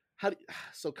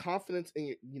 Confidence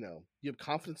in you have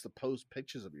confidence to post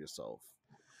pictures of yourself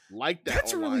like that.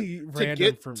 That's online really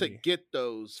random for me to get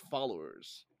those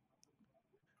followers.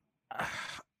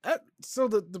 So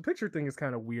the picture thing is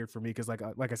kind of weird for me because like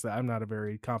I said, I'm not a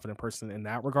very confident person in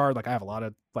that regard. Like I have a lot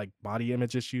of like body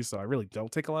image issues, so I really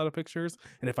don't take a lot of pictures.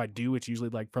 And if I do, it's usually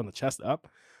like from the chest up.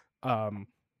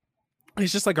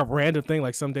 It's just like a random thing.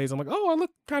 Like some days I'm like, oh, I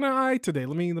look kind of high today.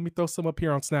 Let me throw some up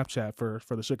here on Snapchat for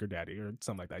the sugar daddy or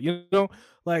something like that.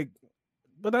 Like,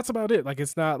 but that's about it. Like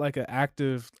it's not like an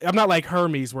active. I'm not like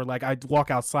Hermes where like I walk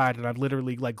outside and I'm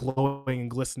literally like glowing and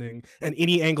glistening, and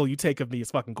any angle you take of me is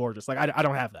fucking gorgeous. Like I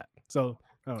don't have that. So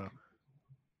I don't know.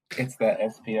 It's that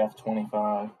SPF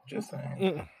 25. Just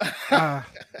saying.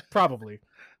 Probably.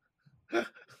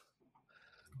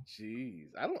 Jeez,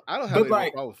 I don't have But any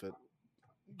like problem with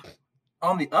it.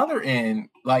 on the other end,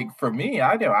 like for me,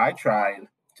 I know I tried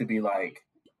to be like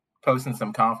posting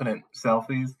some confident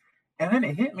selfies, and then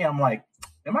it hit me. I'm like,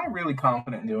 am I really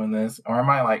confident in doing this, or am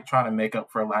I like trying to make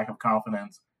up for a lack of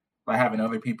confidence by having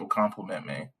other people compliment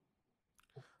me?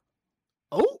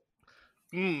 Oh,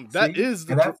 that See, is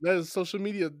and that's that is social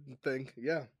media thing.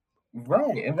 Yeah.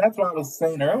 right, and that's what I was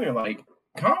saying earlier. Like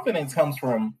confidence comes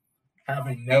from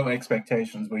having no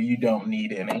expectations where you don't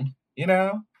need any. You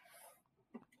know,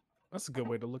 That's a good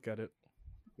way to look at it.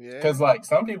 Yeah. because like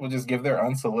some people just give their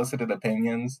unsolicited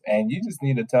opinions, and you just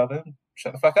need to tell them,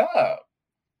 shut the fuck up.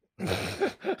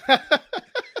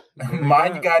 Very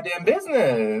Mind your bad. goddamn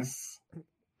business.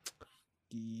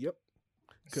 Yep.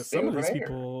 Because Stay some of over these there.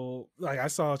 people, like I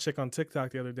saw a chick on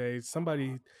TikTok the other day,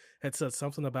 somebody had said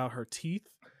something about her teeth,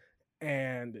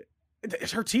 and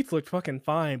her teeth looked fucking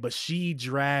fine, but she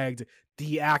dragged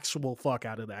the actual fuck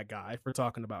out of that guy for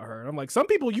talking about her. And I'm like, some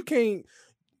people you can't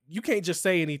just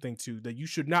say anything to that you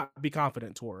should not be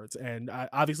confident towards. And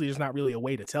obviously, there's not really a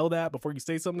way to tell that before you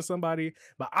say something to somebody.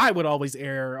 But I would always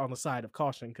err on the side of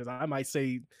caution because I might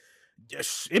say,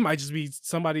 it might just be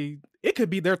somebody, it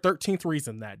could be their 13th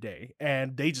reason that day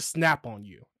and they just snap on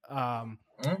you.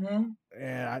 Mm-hmm.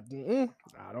 And I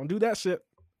don't do that shit.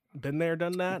 Been there,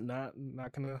 done that.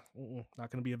 Not gonna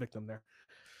be a victim there.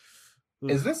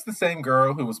 Is Ugh. this the same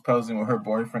girl who was posing with her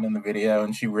boyfriend in the video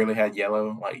and she really had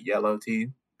yellow teeth?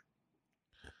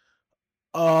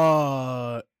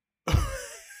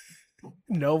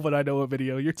 No, but I know what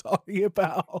video you're talking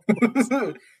about.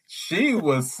 She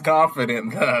was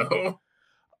confident though.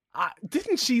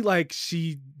 Didn't she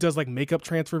does like makeup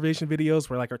transformation videos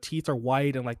where like her teeth are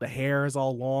white and like the hair is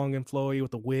all long and flowy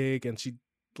with the wig, and she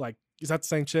like, is that the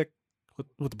same chick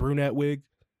with the brunette wig?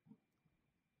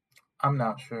 I'm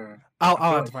not sure. I'll feel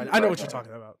have like to find it. she's I know like what you're that.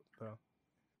 talking about though.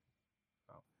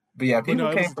 But yeah, But people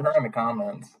no, it came was for her in the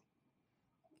comments.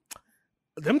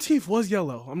 them teeth was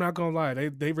yellow. I'm not gonna lie.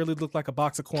 They really look like a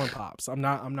box of corn pops. I'm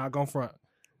not going front.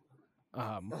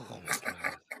 Oh my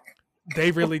God.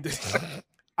 They really did.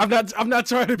 I'm not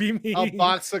trying to be mean. A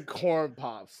box of corn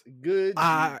pops. Good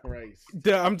Christ.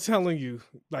 I'm telling you,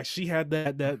 like she had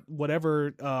that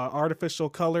whatever artificial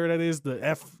color that is, the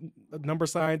F number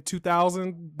sign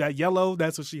 2000, that yellow,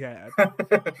 that's what she had.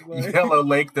 Yellow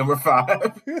Lake number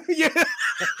 5. Yeah.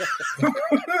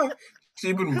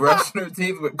 She been brushing her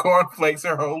teeth with cornflakes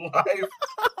her whole life.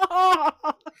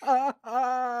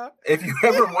 If you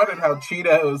ever wondered how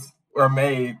Cheetos are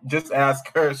made, just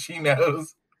ask her. She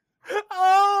knows.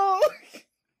 Oh.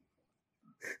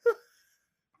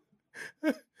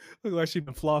 Look like she's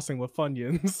been flossing with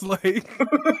Funyuns. Like,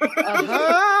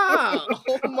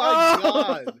 Oh my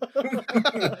God.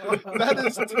 That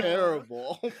is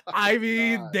terrible. Oh I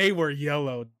mean, God. they were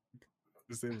yellow. It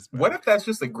was bad. What if that's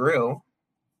just a grill?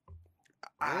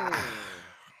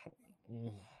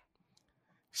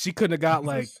 She couldn't have got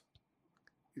like,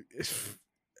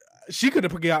 she could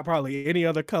have got probably any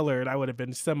other color and I would have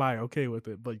been semi okay with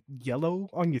it, but yellow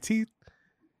on your teeth,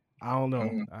 I don't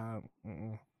know.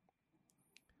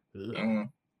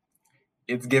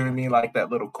 It's giving me like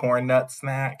that little corn nut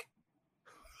snack.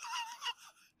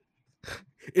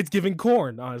 It's giving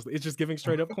corn, honestly. It's just giving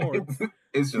straight up corn.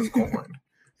 It's just corn.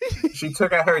 She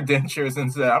took out her dentures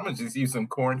and said, I'm gonna just use some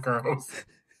corn kernels.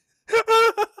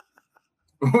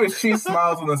 When she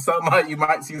smiles in the sunlight, you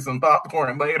might see some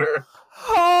popcorn later.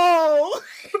 Oh.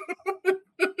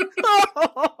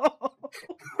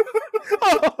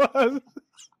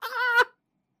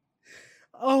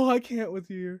 Oh, I can't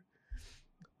with you.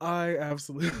 I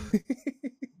absolutely.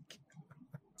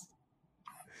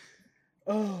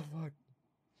 Oh fuck.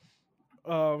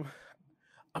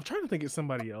 I'm trying to think of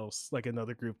somebody else, like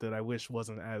another group that I wish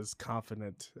wasn't as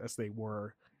confident as they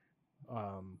were.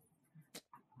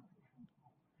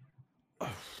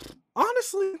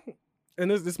 Honestly,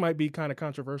 and this might be kind of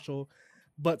controversial,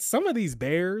 but some of these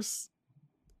bears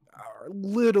are a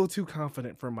little too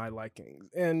confident for my liking.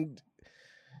 And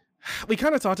we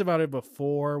kind of talked about it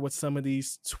before with some of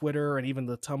these Twitter and even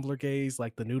the Tumblr gays,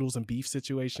 like the noodles and beef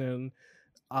situation.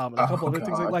 And a couple other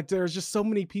things. Like there's just so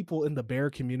many people in the bear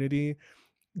community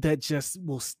that just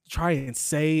will try and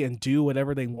say and do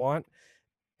whatever they want.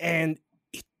 And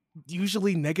it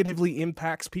usually negatively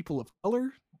impacts people of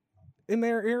color in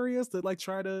their areas that like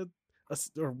try to,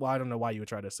 or well, I don't know why you would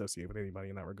try to associate with anybody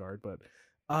in that regard, but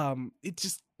it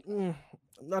just,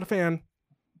 not a fan.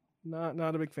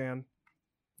 Not a big fan.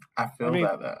 I feel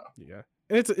that though. Yeah.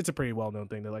 And it's a pretty well known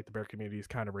thing that like the bear community is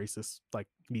kind of racist, like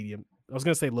medium. I was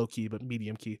gonna say low key, but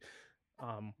medium key.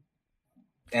 And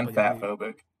but yeah,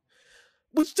 fatphobic.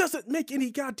 which doesn't make any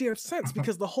goddamn sense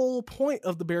because the whole point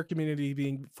of the bear community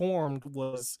being formed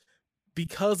was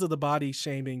because of the body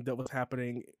shaming that was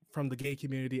happening from the gay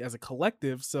community as a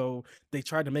collective. So they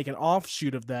tried to make an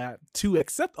offshoot of that to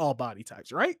accept all body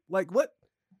types, right? Like what?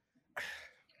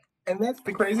 And that's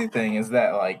the crazy thing is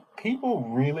that like people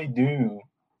really do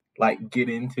like get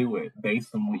into it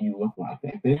based on what you look like.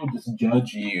 They will just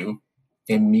judge you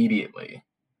immediately.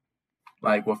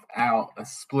 Like without a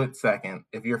split second.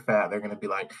 If you're fat, they're gonna be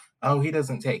like, oh, he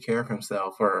doesn't take care of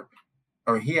himself, or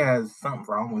he has something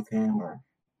wrong with him, or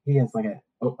he has like a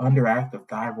underactive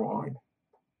thyroid.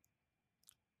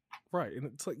 Right. And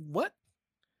it's like, what?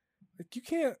 Like you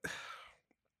can't.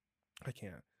 I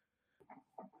can't.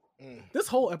 This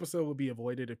whole episode would be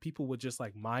avoided if people would just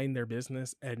like mind their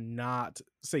business and not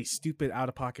say stupid out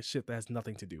of pocket shit that has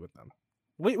nothing to do with them.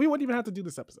 We wouldn't even have to do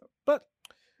this episode, but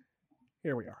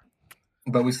here we are.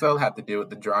 But we still have to deal with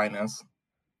the dryness.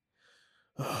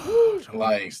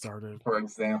 Like, for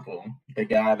example, the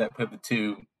guy that put the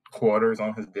 2 quarters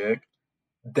on his dick,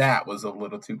 that was a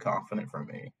little too confident for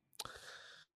me.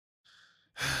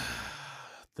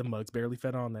 The mugs barely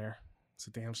fit on there. It's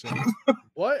a damn shame.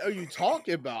 What are you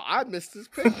talking about? I missed this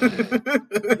picture.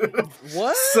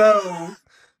 What? So,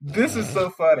 this is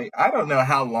so funny. I don't know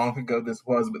how long ago this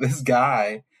was, but this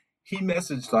guy, he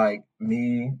messaged like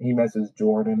me, he messaged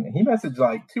Jordan, and he messaged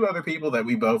like 2 other people that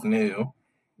we both knew.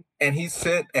 And he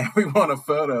sent everyone a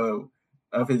photo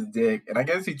of his dick. And I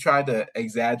guess he tried to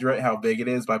exaggerate how big it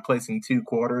is by placing 2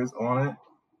 quarters on it.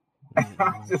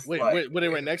 Wait, were they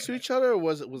right next to each other, or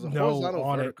was it horizontal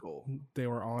on vertical? They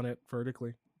were on it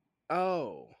vertically.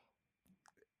 Oh,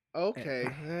 okay.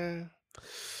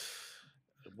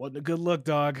 It wasn't a good look,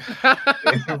 dog.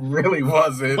 It really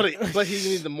wasn't. But he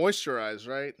needed to moisturize,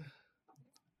 right?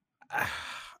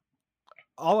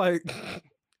 That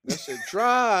shit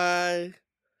dry.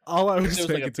 All I was paying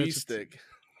like a attention bee stick.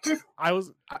 I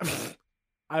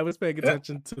was paying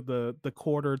attention to the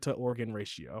quarter to organ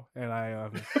ratio, and I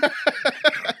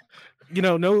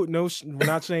no, we're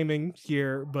not shaming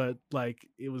here, but like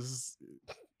it was.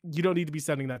 You don't need to be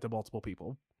sending that to multiple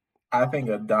people. I think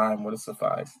a dime would have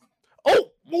sufficed.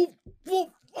 Oh,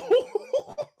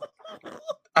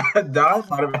 A dime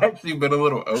might have actually been a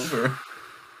little over.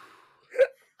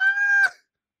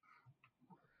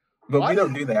 But we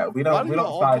don't do that. We don't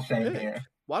size shame here.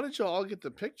 Why did y'all all get the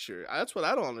picture? That's what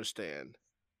I don't understand.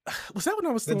 Was that when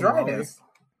I was still the dryness?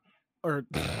 Or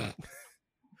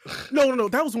no.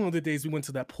 That was one of the days we went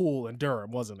to that pool in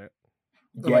Durham, wasn't it?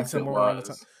 Yes, it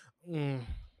was.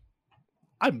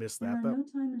 I missed that. No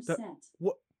time is set.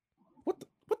 What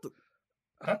the?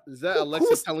 Is that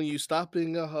Alexa telling you stop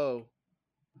being a hoe?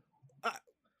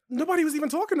 Nobody was even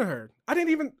talking to her. I didn't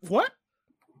even what?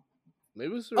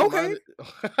 Maybe it's okay.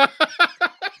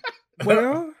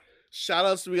 Well, shout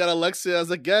outs. We got Alexa as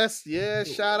a guest. Yeah,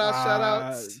 shout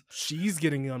outs. She's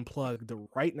getting unplugged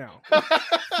right now.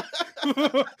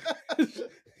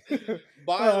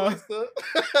 Bye, Alexa.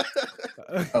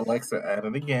 Alexa at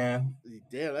it again.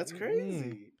 Damn, that's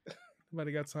crazy.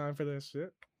 Nobody got time for that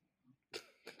shit.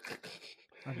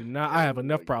 I do not. I have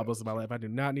enough problems in my life. I do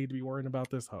not need to be worrying about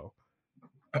this hoe.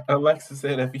 Alexa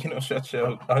said, "If you don't shut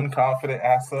your unconfident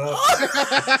ass up."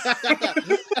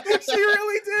 She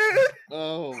really did.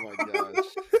 Oh my gosh.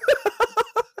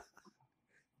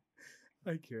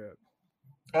 I can't.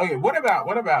 Okay, what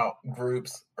about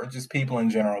groups or just people in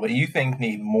general that you think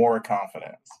need more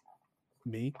confidence?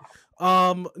 Me?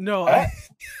 No. I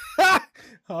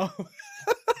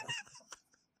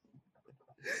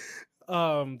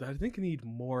think I need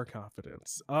more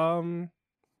confidence.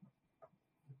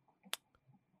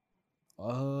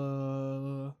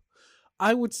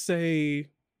 I would say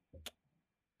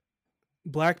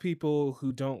Black people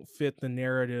who don't fit the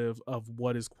narrative of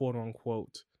what is quote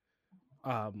unquote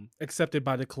accepted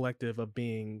by the collective of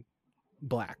being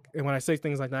Black. And when I say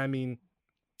things like that, I mean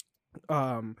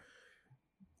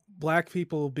Black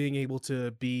people being able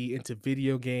to be into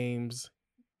video games,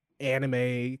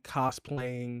 anime,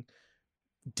 cosplaying,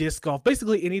 disc golf,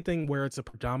 basically anything where it's a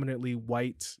predominantly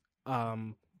white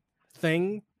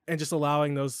thing, and just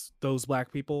allowing those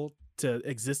Black people to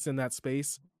exist in that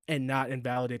space and not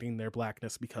invalidating their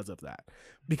Blackness because of that.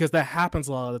 Because that happens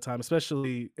a lot of the time,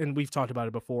 especially, and we've talked about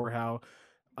it before, how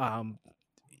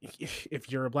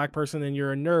if you're a Black person and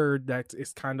you're a nerd, that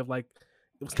is kind of like,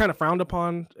 it was kind of frowned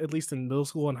upon, at least in middle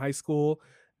school and high school,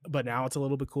 but now it's a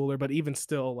little bit cooler. But even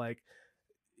still, like,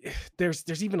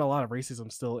 there's even a lot of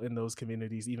racism still in those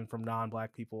communities, even from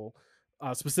non-Black people.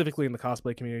 specifically in the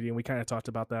cosplay community, and we kind of talked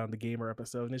about that on the gamer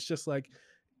episode. And it's just like,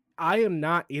 I am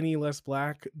not any less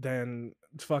black than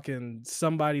fucking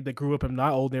somebody that grew up in my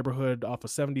old neighborhood off of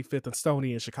 75th and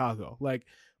Stony in Chicago. Like,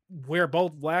 we're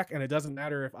both black, and it doesn't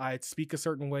matter if I speak a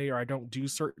certain way or I don't do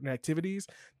certain activities.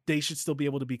 They should still be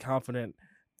able to be confident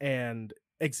and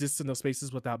exist in those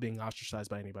spaces without being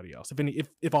ostracized by anybody else.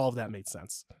 If all of that made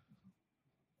sense.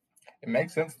 It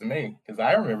makes sense to me because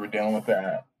I remember dealing with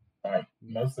that like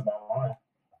most of my life.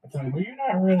 It's like, well, you're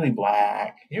not really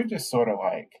black. You're just sort of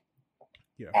like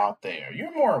out there.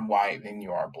 You're more white than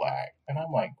you are black. And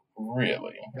I'm like,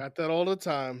 really? Got that all the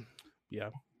time. Yeah,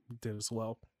 did as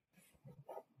well.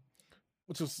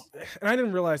 And I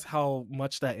didn't realize how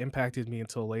much that impacted me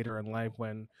until later in life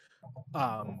when,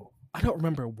 I don't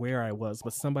remember where I was,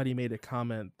 but somebody made a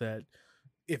comment that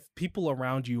if people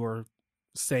around you are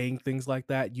saying things like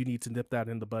that, you need to nip that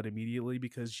in the bud immediately,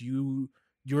 because your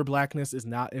blackness is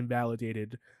not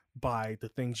invalidated by the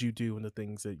things you do and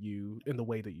the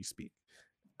way that you speak.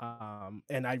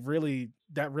 And that really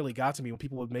got to me when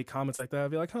people would make comments like that.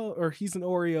 I'd be like, oh, or he's an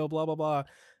Oreo, blah, blah, blah.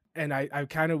 And I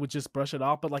kind of would just brush it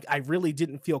off. But like, I really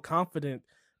didn't feel confident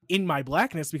in my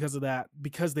blackness because of that,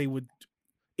 because it would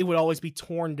always be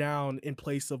torn down in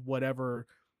place of whatever.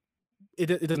 It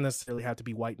doesn't necessarily have to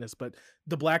be whiteness, but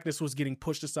the blackness was getting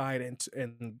pushed aside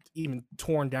and even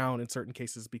torn down in certain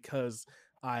cases because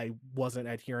I wasn't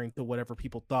adhering to whatever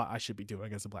people thought I should be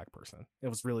doing as a black person. It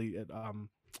was really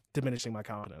diminishing my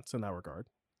confidence in that regard.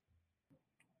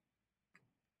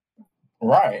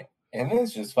 Right. And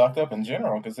it's just fucked up in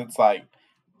general because it's like,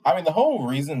 I mean, the whole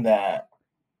reason that,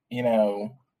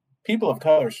 people of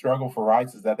color struggle for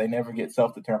rights is that they never get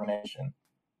self-determination.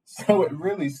 So it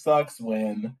really sucks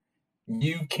when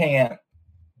you can't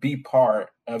be part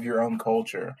of your own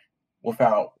culture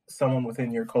without someone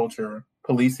within your culture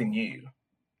policing you.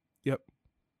 Yep.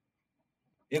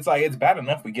 It's like, it's bad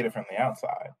enough we get it from the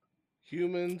outside.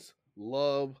 Humans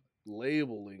love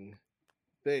labeling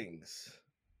things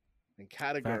and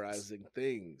categorizing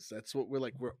things. That's what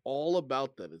we're all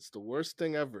about that. It's the worst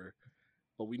thing ever.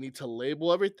 But we need to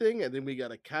label everything, and then we got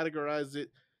to categorize it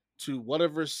to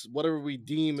whatever we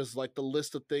deem is like the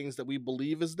list of things that we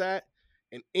believe is that,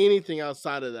 and anything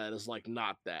outside of that is like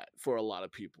not that for a lot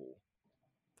of people.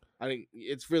 I think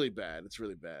it's really bad. It's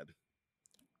really bad.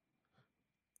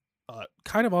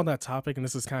 Kind of on that topic, and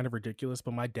this is kind of ridiculous,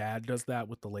 but my dad does that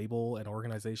with the label and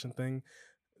organization thing.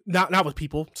 Not with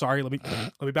people. Sorry, let me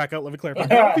back up. Let me clarify.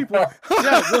 Not with people.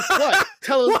 Yeah, what?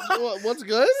 Tell us what's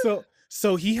good.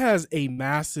 So he has a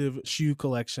massive shoe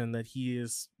collection that he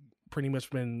has pretty much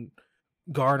been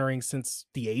garnering since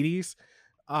the 80s.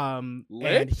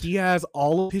 And he has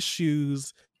all of his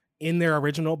shoes in their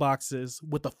original boxes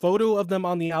with a photo of them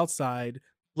on the outside,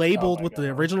 labeled with the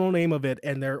original name of it,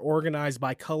 and they're organized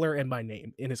by color and by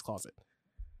name in his closet.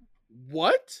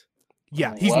 What?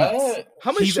 Yeah, he's nuts.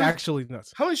 He's actually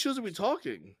nuts. How many shoes are we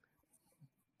talking?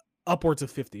 Upwards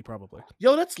of 50, probably.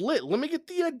 Yo, that's lit. Let me get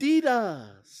the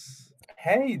Adidas.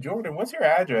 Hey, Jordan, what's your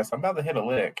address? I'm about to hit a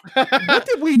lick. What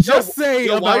did we just say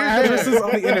about addresses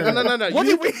on the internet? No.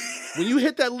 When you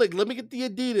hit that lick, let me get the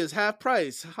Adidas half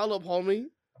price. Holla up, homie.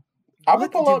 I will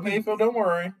pull up, Mayfield. Don't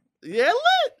worry. Yeah,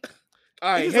 lit.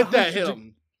 All right, hit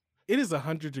him. It is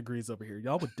 100 degrees over here.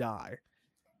 Y'all would die.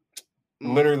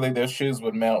 Literally, their shoes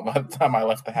would melt by the time I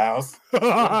left the house.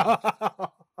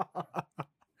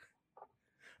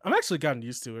 I'm actually gotten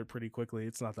used to it pretty quickly.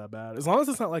 It's not that bad. As long as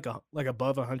it's not like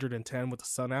above 110 with the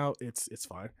sun out, it's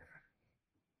fine.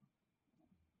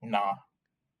 Nah.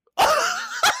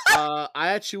 I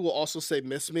actually will also say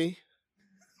miss me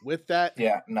with that.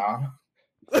 Yeah, nah.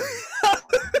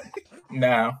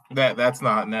 No, that's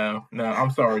not no.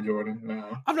 I'm sorry, Jordan.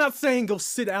 No. I'm not saying go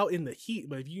sit out in the heat,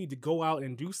 but if you need to go out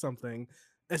and do something,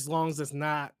 as long as it's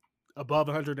not above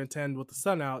 110 with the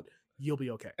sun out, you'll be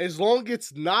okay. As long as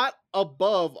it's not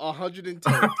above 110.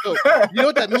 So, you know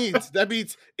what that means? That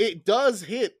means it does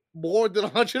hit more than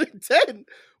 110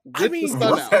 with the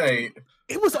sun out.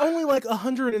 It was only like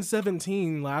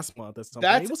 117 last month or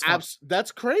something.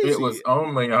 That's crazy. It was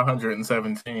only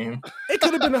 117. It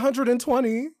could have been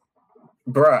 120.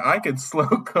 Bruh, I could slow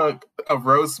cook a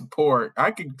roast pork.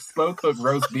 I could slow cook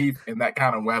roast beef in that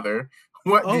kind of weather.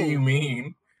 What do you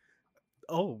mean?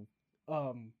 I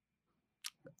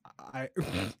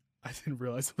didn't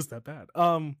realize it was that bad.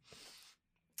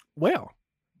 Well,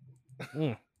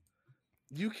 I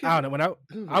don't know.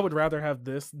 I would rather have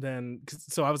this than.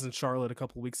 So I was in Charlotte a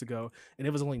couple of weeks ago, and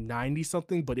it was only 90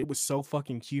 something, but it was so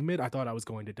fucking humid. I thought I was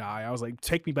going to die. I was like,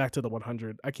 take me back to the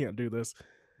 100. I can't do this.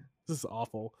 This is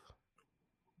awful.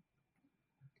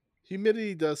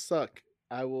 Humidity does suck.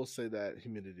 I will say that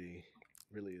humidity.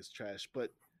 really is trash.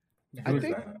 But Who I is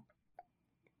think that?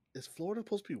 is Florida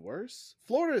supposed to be worse?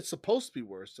 Florida is supposed to be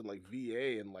worse than like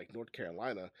VA and like North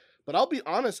Carolina. But I'll be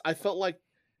honest, I felt like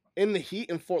in the heat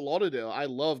in Fort Lauderdale, I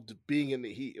loved being in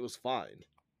the heat. It was fine.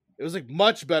 It was like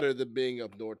much better than being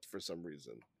up north for some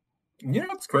reason. You know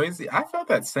what's crazy? I felt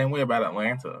that same way about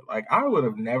Atlanta. Like I would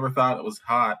have never thought it was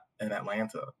hot in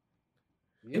Atlanta.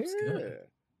 It was good.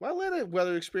 My Atlanta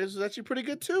weather experience was actually pretty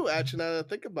good too. Actually, now that I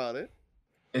think about it,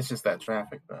 It's just that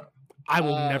traffic though. I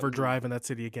will never Um, drive in that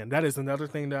city again. That is another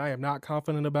thing that I am not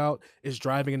confident about is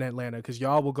driving in Atlanta because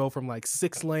y'all will go from like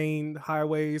 6-lane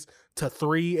highways to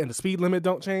 3 and the speed limit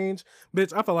don't change.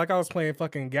 Bitch, I felt like I was playing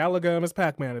fucking Galaga and Miss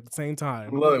Pac-Man at the same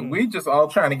time. Look, we just all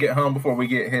trying to get home before we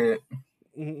get hit.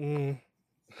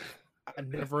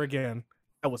 Never again.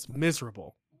 I was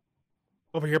miserable.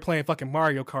 Over here playing fucking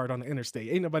Mario Kart on the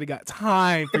interstate. Ain't nobody got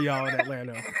time for y'all in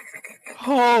Atlanta.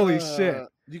 Holy shit.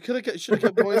 You should have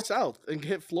kept going south and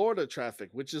hit Florida traffic,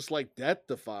 which is like death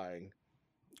defying.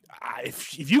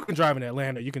 If you can drive in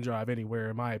Atlanta, you can drive anywhere,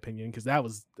 in my opinion, because that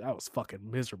was fucking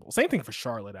miserable. Same thing for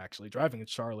Charlotte, actually. Driving in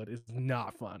Charlotte is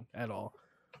not fun at all.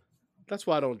 That's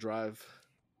why I don't drive.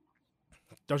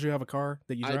 Don't you have a car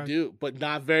that you drive? I do, but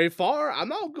not very far. I'm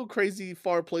not go crazy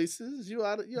far places. You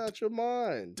out your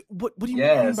mind. What do you mean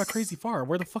by Yes. crazy far?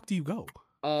 Where the fuck do you go?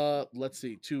 Let's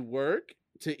see. To work,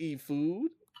 to eat food,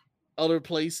 other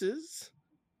places.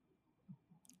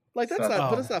 Like that's So- not,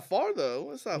 but Oh. it's not far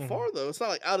though. It's not Mhm. far though. It's not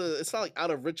like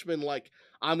out of Richmond. Like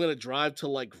I'm gonna drive to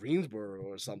like Greensboro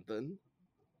or something.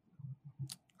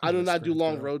 I do miss not do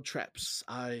long Greensboro. road trips.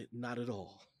 Not at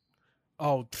all.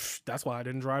 Oh, that's why I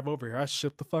didn't drive over here. I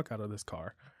shipped the fuck out of this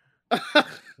car.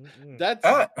 Mm-mm. That's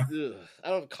Ah. ugh. I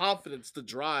don't have confidence to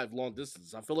drive long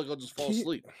distance. I feel like I'll just fall Can you-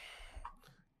 asleep.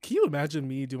 Can you imagine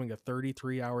me doing a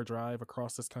 33-hour drive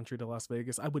across this country to Las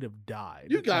Vegas? I would have died.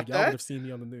 You got Y'all that? would have seen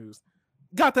me on the news.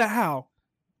 Got that how?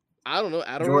 I don't know.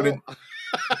 Adderall. Jordan,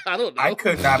 I don't know. I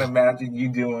could not imagine you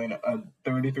doing a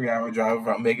 33-hour drive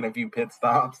without making a few pit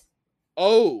stops.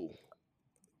 Oh,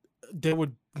 They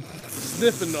would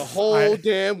sniffing the whole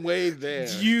damn way there.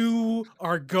 You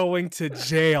are going to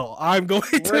jail. I'm going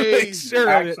to make Crazy. sure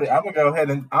of it. Actually, I'm gonna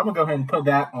go ahead and put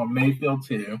that on Mayfield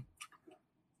too.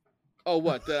 Oh,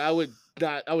 what? That I would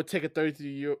not. I would take a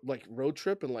 33-year like road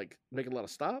trip and like make a lot of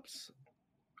stops.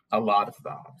 A lot of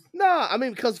stops. Nah, I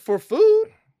mean because for food,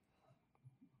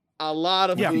 a lot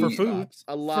of Yeah, food for food. stops,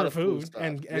 a lot For of food stops.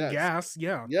 and Yes. gas.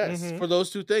 Yeah. Yes, Mhm. for those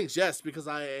two things. Yes, because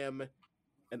I am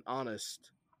an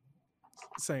honest.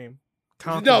 Same.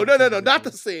 No, Confident not the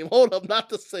individual. same. Hold up, not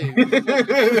the same.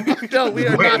 No, we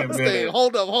are Wait not a the same. minute.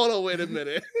 Hold up, wait a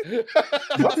minute.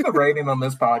 What's the rating on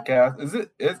this podcast?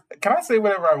 Can I say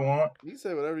whatever I want? You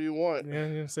say whatever you want.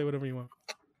 Yeah, say whatever you want.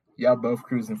 Y'all both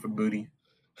cruising for booty.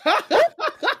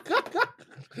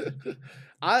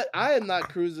 I am not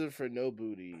cruising for no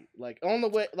booty. Like on the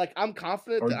way, like I'm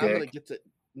confident Or that I'm gonna dick. get to.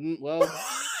 Well,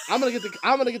 I'm gonna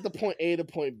get the point A to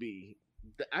point B.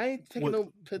 I ain't taking What-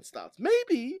 no pit stops.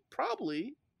 Maybe,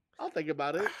 probably. I'll think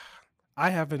about it. I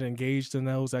haven't engaged in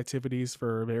those activities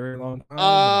for a very long time. and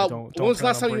I don't When was the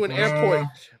plan last on time you were in breaking airport?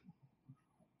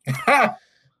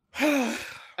 it.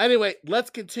 Anyway, let's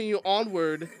continue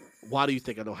onward. Why do you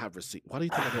think I don't have receipt? Why do you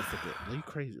think I don't forget? Are you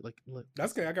crazy? Like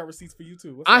That's okay. I got receipts for you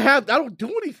too. What's I up? have. I don't do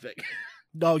anything.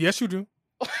 No, yes, you do.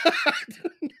 I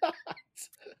do not.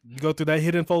 You go through that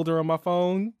hidden folder on my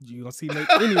phone. You gonna see me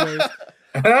anyways.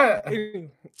 I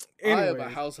am a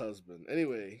Anyways, house husband.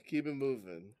 Anyway, keep it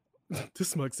moving.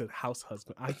 this mug said house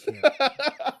husband. I can't.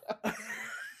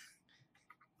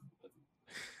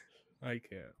 I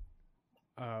can't.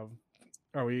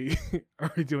 Are we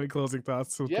doing closing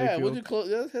thoughts? with Yeah, Mayfield? would you close?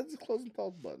 Yeah, hit the closing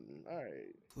thoughts button. All right.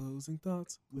 Closing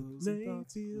thoughts.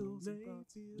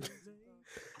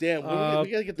 Damn, we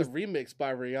gotta get the remix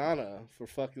by Rihanna for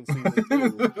fucking season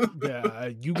 2. Yeah,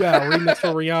 you got a remix for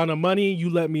Rihanna money. You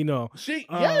let me know.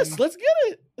 Yes, let's get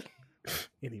it.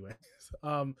 Anyway,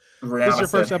 Rihanna your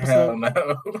first said, episode? "Hell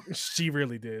no." she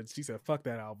really did. She said, "Fuck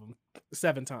that album,"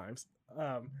 7 times.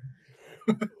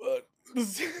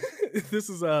 This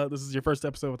is your first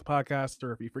episode with the podcast,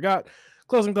 or if you forgot,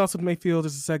 Closing Thoughts with Mayfield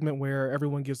is a segment where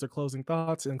everyone gives their closing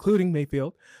thoughts, including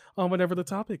Mayfield, on whatever the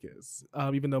topic is.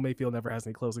 Even though Mayfield never has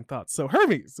any closing thoughts. So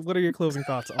Hermes, what are your closing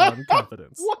thoughts on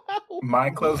confidence? Wow. My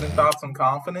closing thoughts on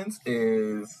confidence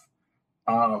is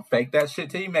fake that shit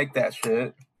till you make that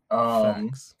shit.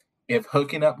 Facts. If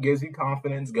hooking up gives you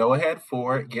confidence, go ahead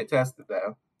for it. Get tested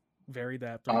though. Vary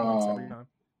that 3 points every Um, time.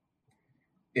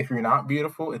 If you're not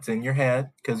beautiful, it's in your head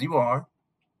because you are.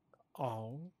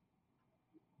 Oh,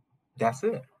 That's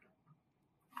it.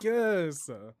 yes.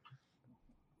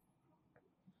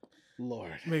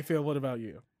 Lord. Mayfield, what about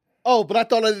you? Oh, but I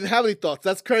thought I didn't have any thoughts.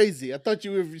 That's crazy. I thought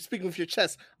you were speaking with your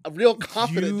chest. I'm real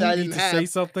confident You that I need didn't to have say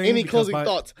something any because closing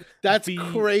thoughts. That's the-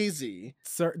 crazy.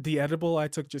 Sir, the edible I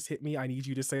took just hit me. I need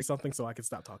you to say something so I can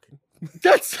stop talking.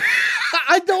 That's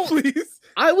I don't. Please,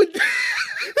 I would.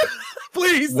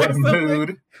 please say What something.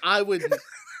 mood? I would.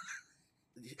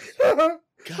 God,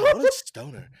 what a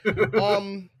stoner.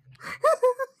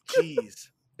 Jeez.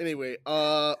 Anyway,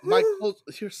 you're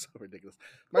so ridiculous.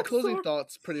 My closing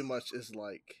thoughts pretty much is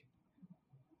like,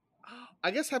 I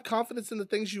guess have confidence in the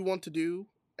things you want to do,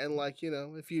 and like, you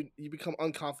know, if you become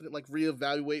unconfident, like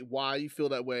reevaluate why you feel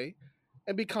that way,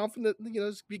 and be confident. You know,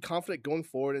 just be confident going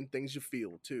forward in things you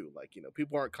feel too. Like, you know,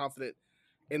 people aren't confident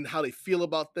in how they feel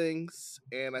about things,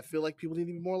 and I feel like people need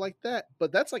to be more like that.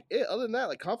 But that's like it. Other than that,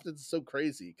 like confidence is so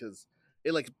crazy because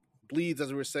it like bleeds, as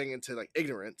we were saying, into like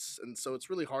ignorance, and so it's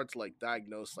really hard to like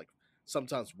diagnose like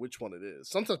sometimes which one it is.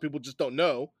 Sometimes people just don't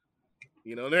know,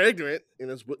 you know, and they're ignorant,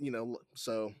 and it's what, you know,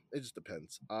 so it just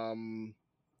depends.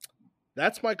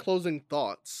 That's my closing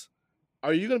thoughts.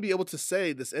 Are you gonna be able to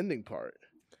say this ending part?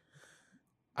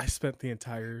 I spent the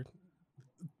entire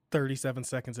 37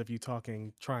 seconds of you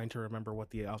talking trying to remember what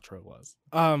the outro was.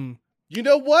 You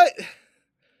know what,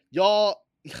 y'all.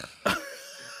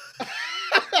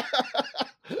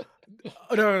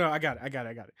 Oh, no, I got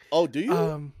it. Oh, do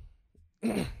you?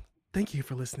 Thank you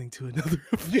for listening to another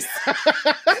episode.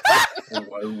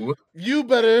 Whoa. You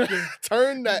better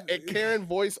turn that Karen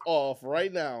voice off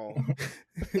right now.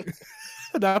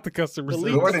 Not the customer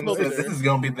Delete service. Jordan says this is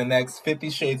gonna be the next 50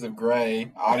 Shades of Grey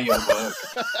audiobook.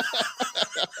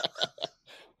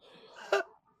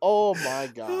 Oh my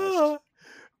gosh.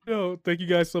 No, thank you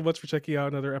guys so much for checking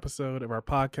out another episode of our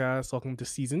podcast. Welcome to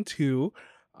season 2.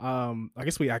 I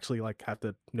guess we actually like have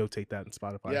to notate that in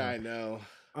Spotify. Yeah, I know.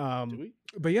 Do we?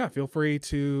 But yeah, feel free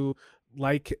to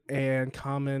like and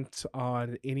comment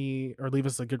on any, or leave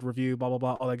us a good review, blah blah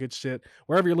blah, all that good shit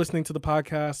wherever you're listening to the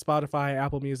podcast: Spotify,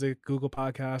 Apple Music, Google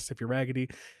Podcasts if you're raggedy.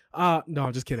 No,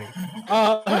 I'm just kidding.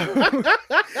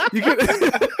 You can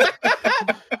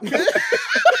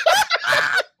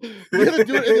We're gonna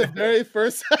do it in the very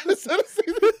first episode of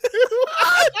season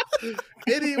 2.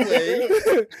 Anyway,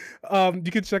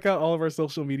 you can check out all of our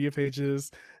social media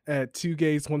pages at 2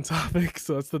 Gays 1 Topic.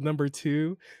 So it's the number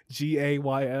 2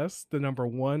 GAYS, the number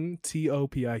 1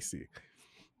 TOPIC.